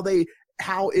 How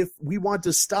if we want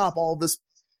to stop all this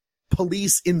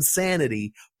police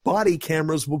insanity, body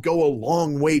cameras will go a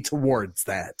long way towards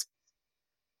that.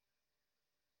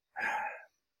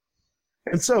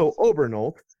 And so,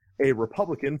 Obernolt, a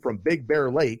Republican from Big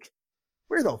Bear Lake,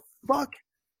 where the fuck?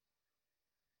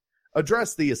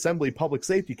 Addressed the Assembly Public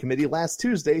Safety Committee last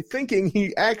Tuesday thinking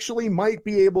he actually might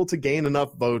be able to gain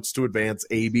enough votes to advance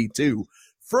AB 2.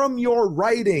 From your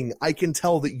writing, I can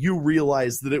tell that you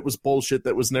realized that it was bullshit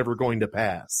that was never going to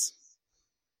pass.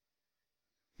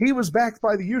 He was backed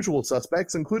by the usual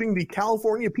suspects, including the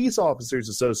California Peace Officers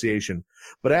Association.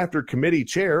 But after committee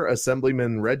chair,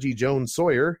 Assemblyman Reggie Jones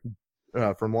Sawyer,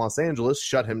 from Los Angeles,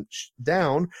 shut him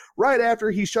down right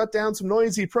after he shut down some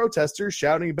noisy protesters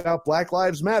shouting about Black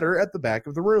Lives Matter at the back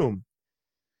of the room.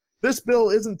 This bill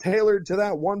isn't tailored to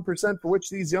that 1% for which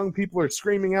these young people are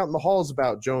screaming out in the halls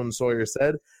about, Jones Sawyer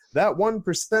said. That 1%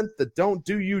 that don't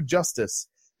do you justice,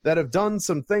 that have done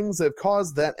some things that have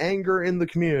caused that anger in the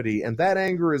community, and that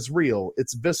anger is real,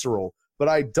 it's visceral, but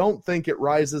I don't think it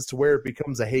rises to where it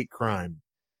becomes a hate crime.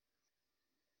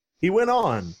 He went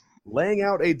on, laying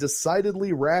out a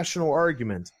decidedly rational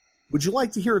argument. Would you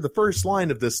like to hear the first line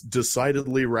of this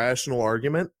decidedly rational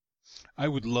argument? I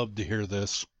would love to hear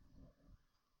this.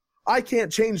 I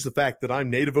can't change the fact that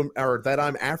I'm that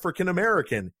I'm African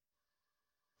American.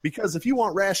 Because if you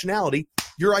want rationality,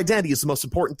 your identity is the most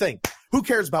important thing. Who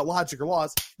cares about logic or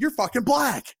laws? You're fucking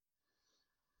black.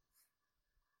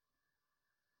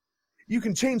 You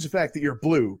can change the fact that you're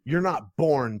blue. You're not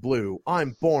born blue.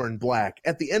 I'm born black.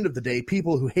 At the end of the day,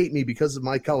 people who hate me because of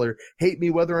my color hate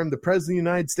me whether I'm the president of the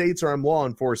United States or I'm law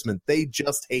enforcement. They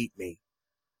just hate me.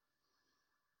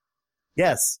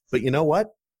 Yes, but you know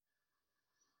what?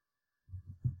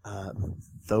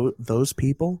 Those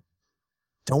people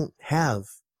don't have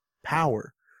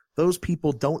power. Those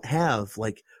people don't have,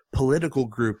 like, political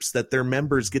groups that their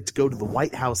members get to go to the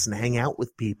White House and hang out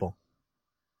with people.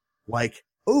 Like,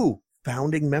 ooh,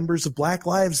 founding members of Black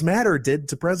Lives Matter did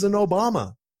to President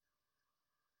Obama.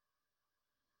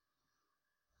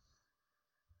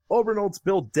 Obernolt's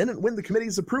bill didn't win the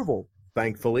committee's approval,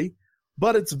 thankfully,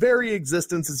 but its very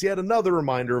existence is yet another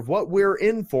reminder of what we're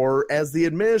in for as the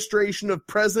administration of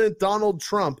President Donald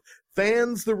Trump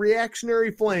fans the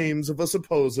reactionary flames of a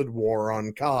supposed war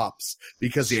on cops.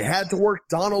 Because you had to work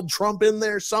Donald Trump in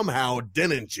there somehow,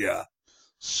 didn't you?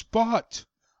 Spot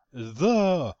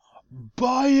the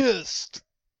biased.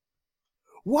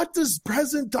 What does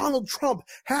President Donald Trump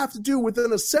have to do with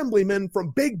an assemblyman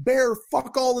from Big Bear,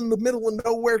 fuck all in the middle of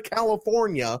nowhere,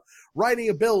 California, writing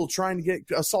a bill trying to get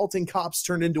assaulting cops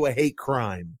turned into a hate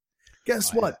crime?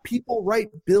 Guess what? People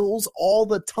write bills all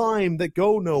the time that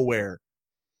go nowhere.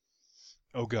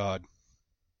 Oh, God.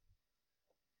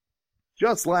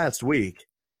 Just last week,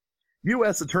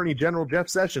 U.S. Attorney General Jeff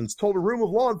Sessions told a room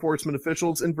of law enforcement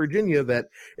officials in Virginia that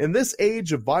in this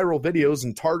age of viral videos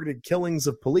and targeted killings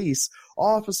of police,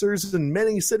 officers in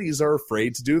many cities are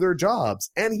afraid to do their jobs.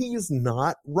 And he's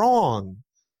not wrong.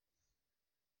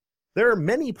 There are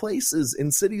many places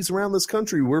in cities around this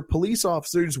country where police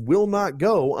officers will not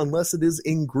go unless it is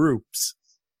in groups.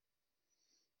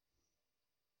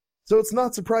 So it's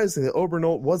not surprising that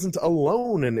Obernolt wasn't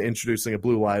alone in introducing a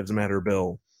Blue Lives Matter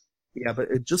bill. Yeah, but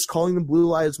just calling them Blue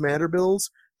Lives Matter bills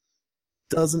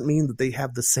doesn't mean that they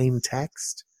have the same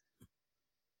text.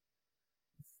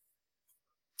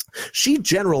 She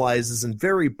generalizes in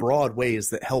very broad ways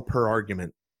that help her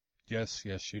argument. Yes,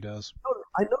 she does.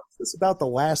 I noticed this about the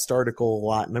last article a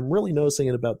lot, and I'm really noticing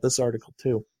it about this article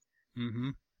too. Mm-hmm.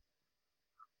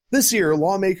 This year,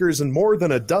 lawmakers in more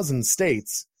than a dozen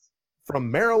states,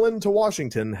 from Maryland to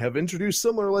Washington, have introduced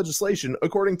similar legislation,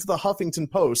 according to the Huffington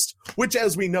Post, which,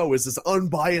 as we know, is as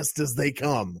unbiased as they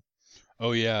come.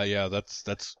 Oh yeah,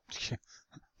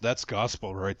 that's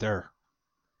gospel right there.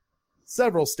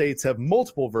 Several states have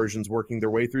multiple versions working their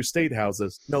way through state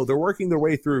houses. No, they're working their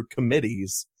way through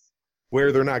committees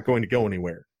where they're not going to go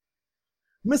anywhere.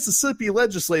 Mississippi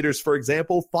legislators, for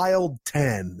example, filed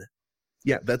 10.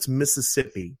 Yeah, that's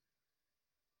Mississippi.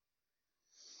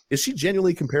 Is she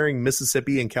genuinely comparing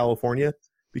Mississippi and California?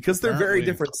 Because they're very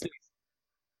different states.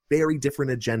 Very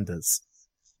different agendas.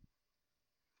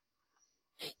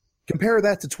 Compare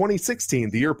that to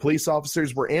 2016, the year police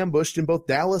officers were ambushed in both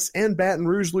Dallas and Baton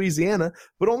Rouge, Louisiana,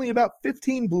 but only about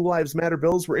 15 Blue Lives Matter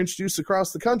bills were introduced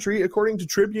across the country, according to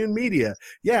Tribune Media.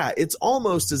 Yeah, it's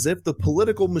almost as if the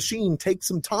political machine takes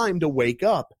some time to wake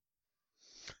up.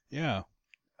 Yeah.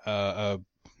 The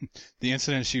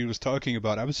incident she was talking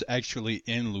about, I was actually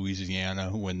in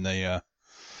Louisiana when the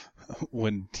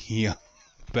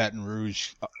Baton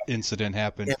Rouge incident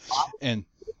happened, and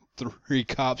 3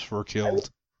 cops were killed.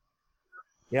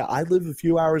 Yeah, I live a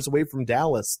few hours away from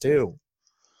Dallas, too.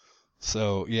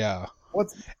 So, yeah.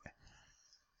 What's...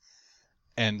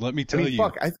 And let me tell you...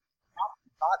 Fuck, I'm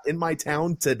not in my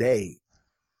town today.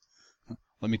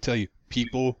 Let me tell you,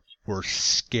 people were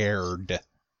scared.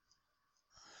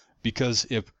 Because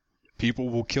if people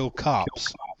will kill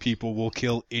cops, people will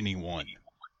kill anyone.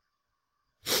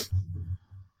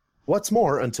 What's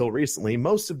more, until recently,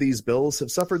 most of these bills have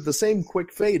suffered the same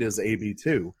quick fate as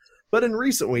AB2. But in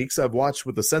recent weeks, I've watched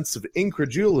with a sense of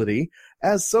incredulity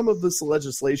as some of this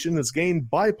legislation has gained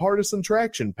bipartisan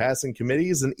traction, passing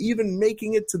committees and even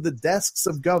making it to the desks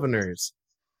of governors.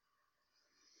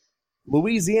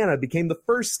 Louisiana became the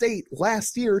first state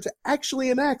last year to actually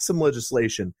enact some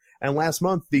legislation, and last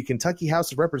month the Kentucky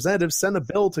House of Representatives sent a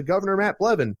bill to Governor Matt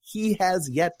Bevin. He has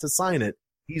yet to sign it.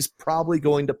 He's probably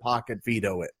going to pocket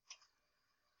veto it.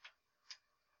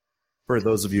 For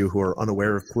those of you who are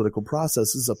unaware of political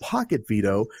processes, a pocket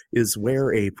veto is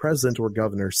where a president or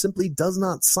governor simply does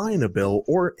not sign a bill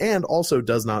and also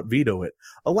does not veto it,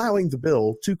 allowing the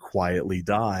bill to quietly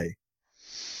die.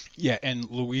 Yeah, and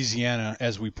Louisiana,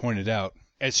 as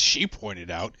she pointed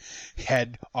out,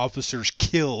 had officers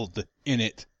killed in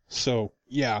it. So,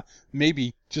 yeah,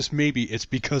 maybe, just maybe, it's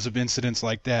because of incidents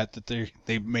like that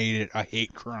they made it a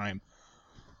hate crime.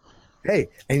 Hey,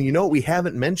 and you know what we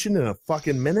haven't mentioned in a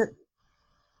fucking minute?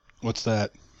 What's that?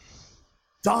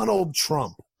 Donald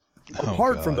Trump.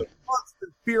 Apart from the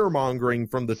constant fear-mongering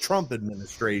from the Trump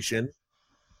administration,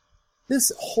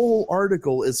 this whole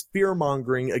article is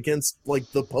fear-mongering against,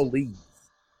 the police.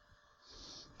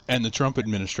 And the Trump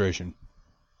administration.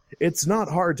 It's not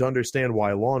hard to understand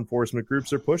why law enforcement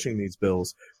groups are pushing these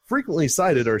bills. Frequently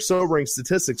cited are sobering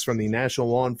statistics from the National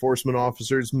Law Enforcement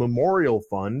Officers Memorial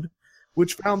Fund,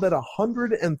 which found that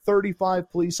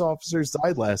 135 police officers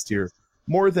died last year,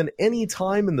 more than any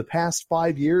time in the past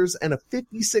 5 years, and a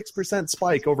 56%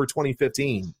 spike over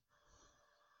 2015.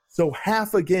 So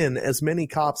half again as many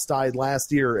cops died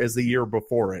last year as the year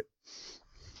before it.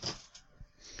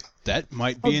 That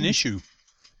might be an issue.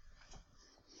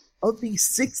 Of the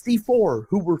 64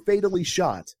 who were fatally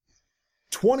shot,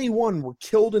 21 were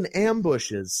killed in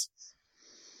ambushes.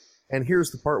 And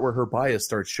here's the part where her bias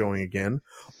starts showing again.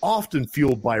 Often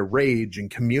fueled by rage in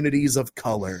communities of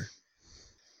color.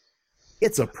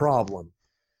 It's a problem.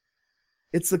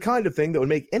 It's the kind of thing that would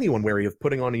make anyone wary of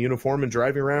putting on a uniform and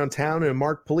driving around town in a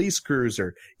marked police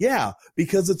cruiser. Yeah,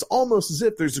 because it's almost as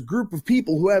if there's a group of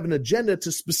people who have an agenda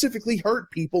to specifically hurt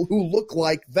people who look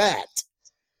like that.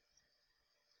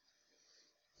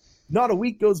 Not a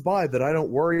week goes by that I don't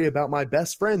worry about my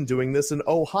best friend doing this in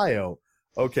Ohio.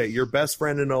 Okay, your best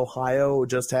friend in Ohio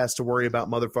just has to worry about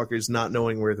motherfuckers not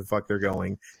knowing where the fuck they're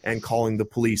going and calling the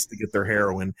police to get their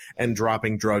heroin and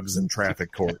dropping drugs in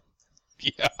traffic court.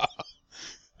 Yeah.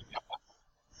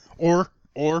 Or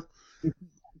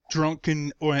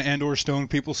drunken or stoned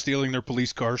people stealing their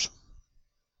police cars.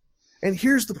 And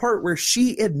here's the part where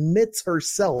she admits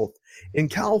herself. In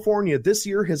California, this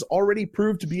year has already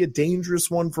proved to be a dangerous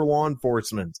one for law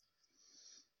enforcement.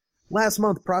 Last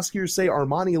month, prosecutors say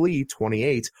Armani Lee,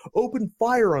 28, opened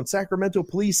fire on Sacramento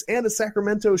police and a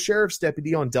Sacramento sheriff's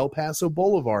deputy on Del Paso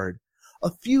Boulevard.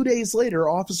 A few days later,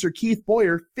 Officer Keith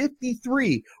Boyer,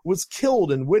 53, was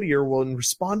killed in Whittier when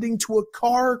responding to a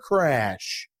car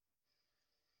crash.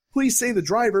 Police say the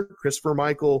driver, Christopher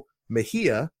Michael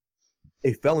Mejia,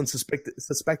 a felon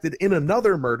suspected in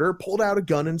another murder, pulled out a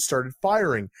gun and started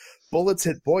firing. Bullets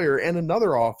hit Boyer and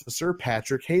another officer,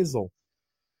 Patrick Hazel.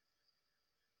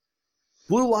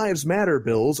 Blue Lives Matter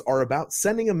bills are about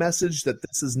sending a message that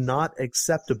this is not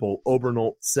acceptable,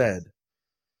 Obernolt said.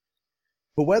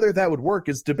 But whether that would work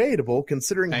is debatable,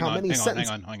 considering how many sentences...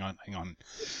 Hang on.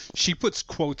 She puts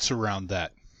quotes around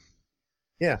that.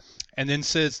 Yeah. And then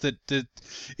says that the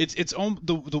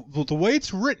way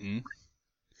it's written,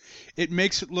 it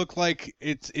makes it look like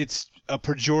it's a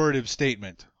pejorative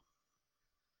statement.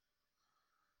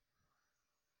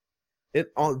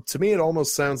 To me, it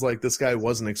almost sounds like this guy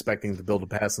wasn't expecting the bill to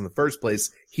pass in the first place.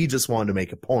 He just wanted to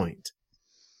make a point.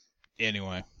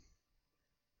 Anyway.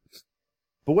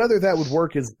 But whether that would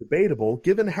work is debatable,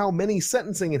 given how many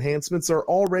sentencing enhancements are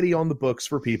already on the books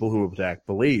for people who attack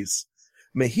police.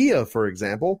 Mejia, for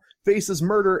example, faces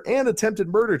murder and attempted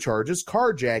murder charges,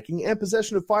 carjacking, and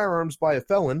possession of firearms by a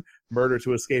felon, murder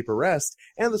to escape arrest,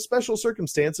 and the special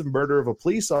circumstance of murder of a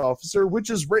police officer, which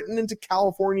is written into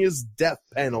California's death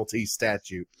penalty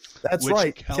statute. That's which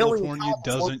right. California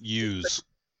doesn't use.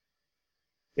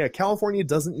 Yeah, California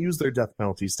doesn't use their death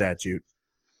penalty statute.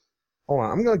 Hold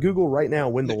on, I'm going to Google right now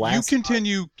when the last...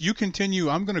 You continue,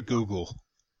 I'm going to Google.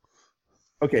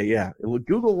 Okay, yeah.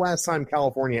 Google last time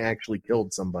California actually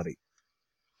killed somebody.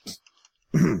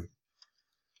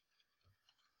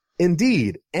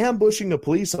 Indeed, ambushing a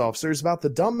police officer is about the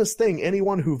dumbest thing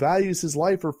anyone who values his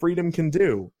life or freedom can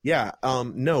do. Yeah,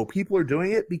 no, people are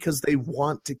doing it because they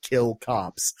want to kill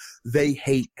cops. They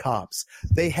hate cops.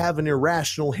 They have an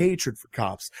irrational hatred for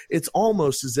cops. It's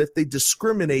almost as if they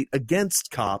discriminate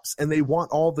against cops and they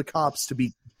want all the cops to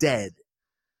be dead.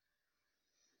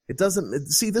 It doesn't,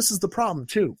 see, this is the problem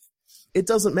too. It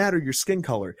doesn't matter your skin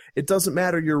color. It doesn't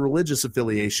matter your religious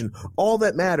affiliation. All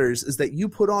that matters is that you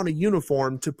put on a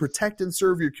uniform to protect and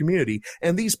serve your community,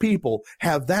 and these people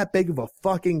have that big of a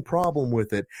fucking problem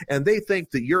with it, and they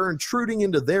think that you're intruding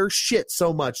into their shit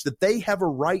so much that they have a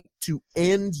right to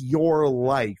end your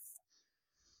life.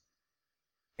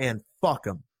 And fuck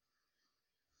them.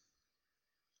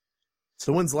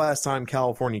 So when's the last time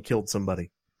California killed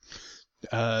somebody?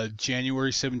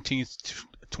 January 17th,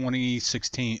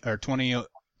 2016 or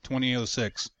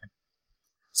 2006.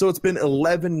 So it's been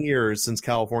 11 years since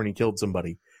California killed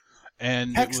somebody.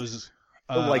 And it was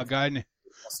a guy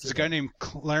named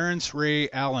Clarence Ray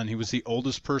Allen. He was the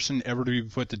oldest person ever to be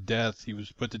put to death. He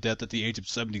was put to death at the age of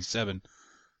 77.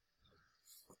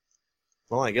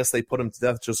 Well, I guess they put him to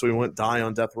death just so he wouldn't die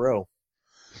on death row.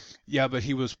 Yeah, but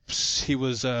he was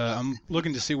I'm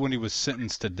looking to see when he was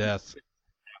sentenced to death.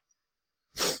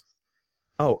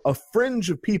 Oh, a fringe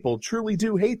of people truly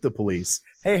do hate the police.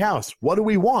 Hey, House, what do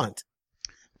we want?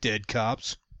 Dead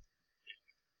cops.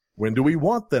 When do we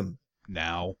want them?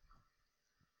 Now.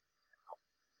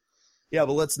 Yeah,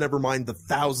 but let's never mind the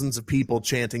thousands of people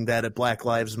chanting that at Black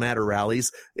Lives Matter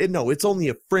rallies. No, it's only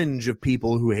a fringe of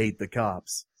people who hate the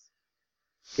cops.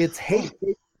 It's hate.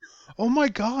 Oh my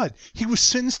God. He was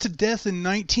sentenced to death in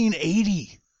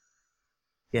 1980.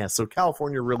 Yeah, so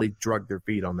California really drugged their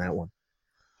feet on that one.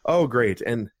 Oh, great.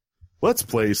 And let's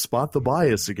play Spot the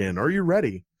Bias again. Are you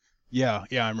ready? Yeah,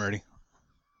 I'm ready.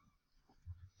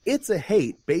 It's a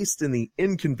hate based in the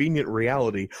inconvenient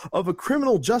reality of a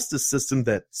criminal justice system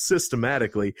that,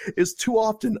 systematically, is too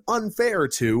often unfair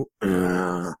to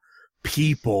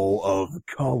people of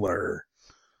color.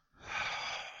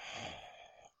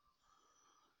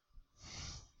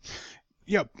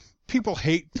 Yeah, people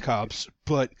hate cops,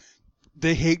 but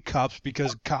they hate cops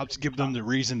because cops give them the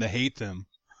reason to hate them.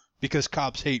 Because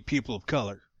cops hate people of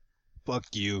color. Fuck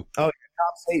you. Oh,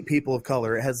 cops hate people of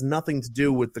color. It has nothing to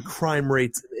do with the crime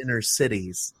rates in inner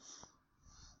cities.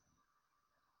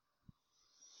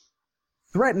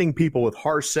 Threatening people with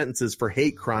harsh sentences for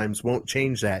hate crimes won't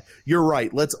change that. You're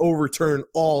right. Let's overturn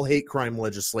all hate crime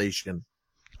legislation.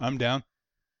 I'm down.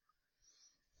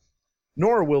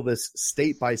 Nor will this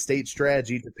state-by-state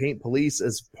strategy to paint police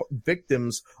as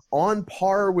victims on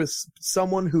par with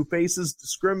someone who faces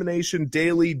discrimination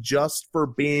daily just for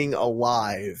being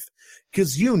alive.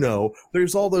 Because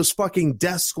there's all those fucking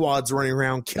death squads running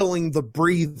around killing the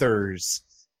breathers.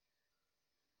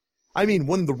 I mean,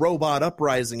 when the robot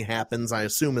uprising happens, I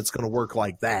assume it's going to work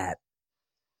like that.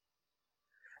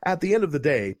 At the end of the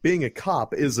day, being a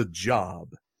cop is a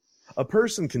job. A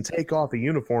person can take off a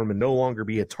uniform and no longer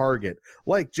be a target.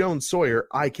 Like Joan Sawyer,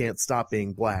 I can't stop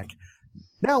being black.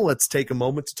 Now let's take a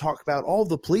moment to talk about all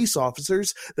the police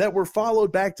officers that were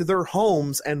followed back to their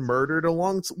homes and murdered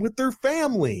along with their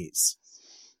families.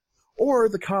 Or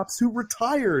the cops who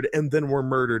retired and then were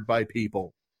murdered by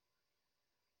people.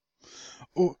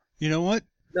 Oh, you know what?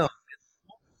 No.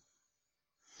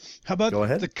 How about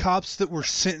the cops that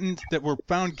were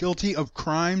found guilty of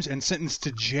crimes and sentenced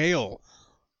to jail?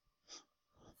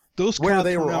 Those cops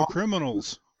were now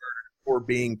criminals. For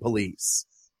being police.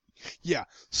 Yeah,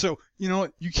 so, you know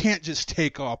what? You can't just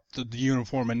take off the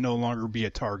uniform and no longer be a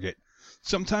target.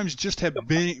 Sometimes just have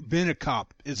been a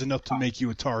cop is enough to make you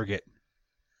a target.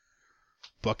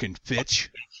 Fucking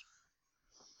Fitch.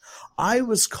 I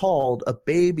was called a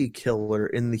baby killer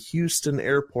in the Houston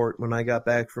airport when I got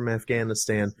back from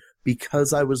Afghanistan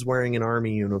because I was wearing an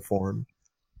army uniform.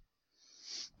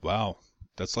 Wow,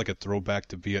 that's like a throwback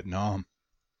to Vietnam.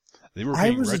 They were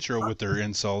being retro with their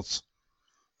insults.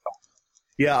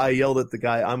 Yeah, I yelled at the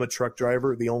guy, I'm a truck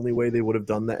driver. The only way they would have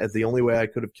done that, the only way I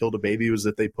could have killed a baby was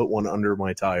if they put one under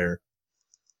my tire.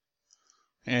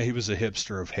 Yeah, he was a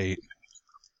hipster of hate.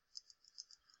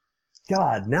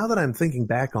 God, now that I'm thinking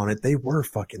back on it, they were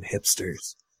fucking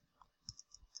hipsters.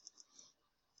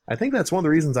 I think that's one of the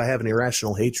reasons I have an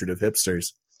irrational hatred of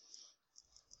hipsters.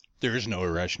 There is no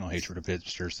irrational hatred of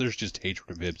hipsters. There's just hatred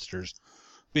of hipsters.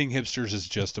 Being hipsters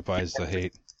justifies the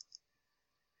hate.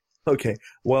 Okay,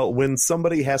 well, when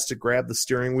somebody has to grab the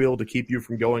steering wheel to keep you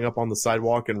from going up on the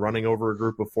sidewalk and running over a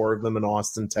group of 4 of them in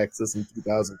Austin, Texas in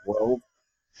 2012,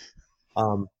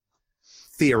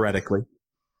 theoretically,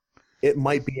 it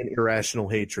might be an irrational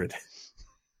hatred.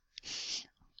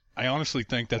 I honestly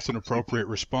think that's an appropriate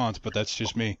response, but that's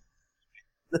just me.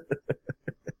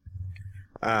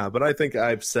 But I think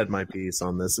I've said my piece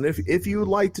on this. And if you would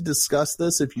like to discuss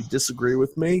this, if you disagree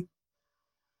with me,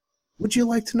 would you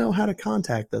like to know how to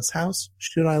contact us? How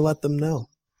should I let them know?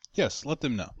 Yes, let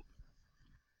them know.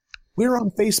 We're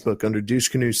on Facebook under Douche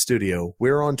Canoe Studio.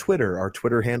 We're on Twitter. Our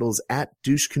Twitter handle is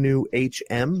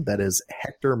 @DoucheCanoeHM. That is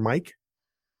Hector Mike.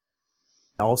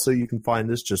 Also, you can find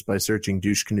us just by searching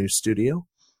Douche Canoe Studio.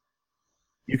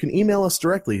 You can email us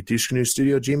directly,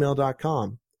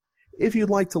 douchecanoestudio@gmail.com. If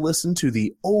you'd like to listen to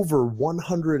the over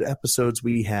 100 episodes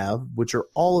we have, which are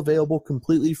all available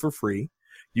completely for free,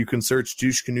 you can search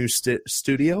Douche Canoe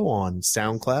Studio on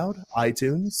SoundCloud,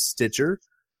 iTunes, Stitcher,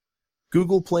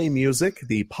 Google Play Music,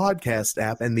 the podcast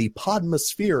app, and the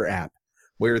Podmosphere app,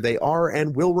 where they are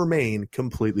and will remain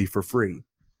completely for free.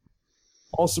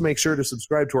 Also, make sure to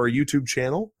subscribe to our YouTube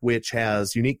channel, which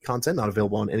has unique content not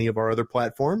available on any of our other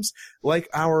platforms, like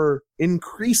our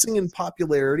increasing in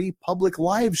popularity public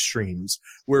live streams,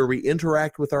 where we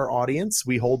interact with our audience.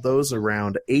 We hold those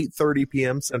around 8:30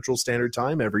 p.m. Central Standard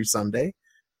Time every Sunday.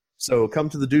 So come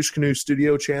to the Douche Canoe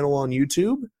Studio channel on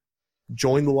YouTube,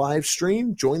 join the live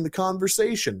stream, join the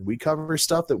conversation. We cover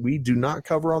stuff that we do not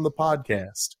cover on the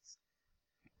podcast.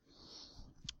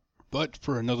 But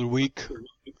for another week,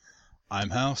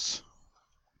 I'm House.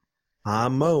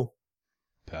 I'm Mo.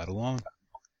 Paddle on.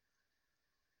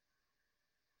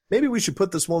 Maybe we should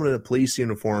put this woman in a police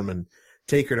uniform and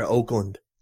take her to Oakland.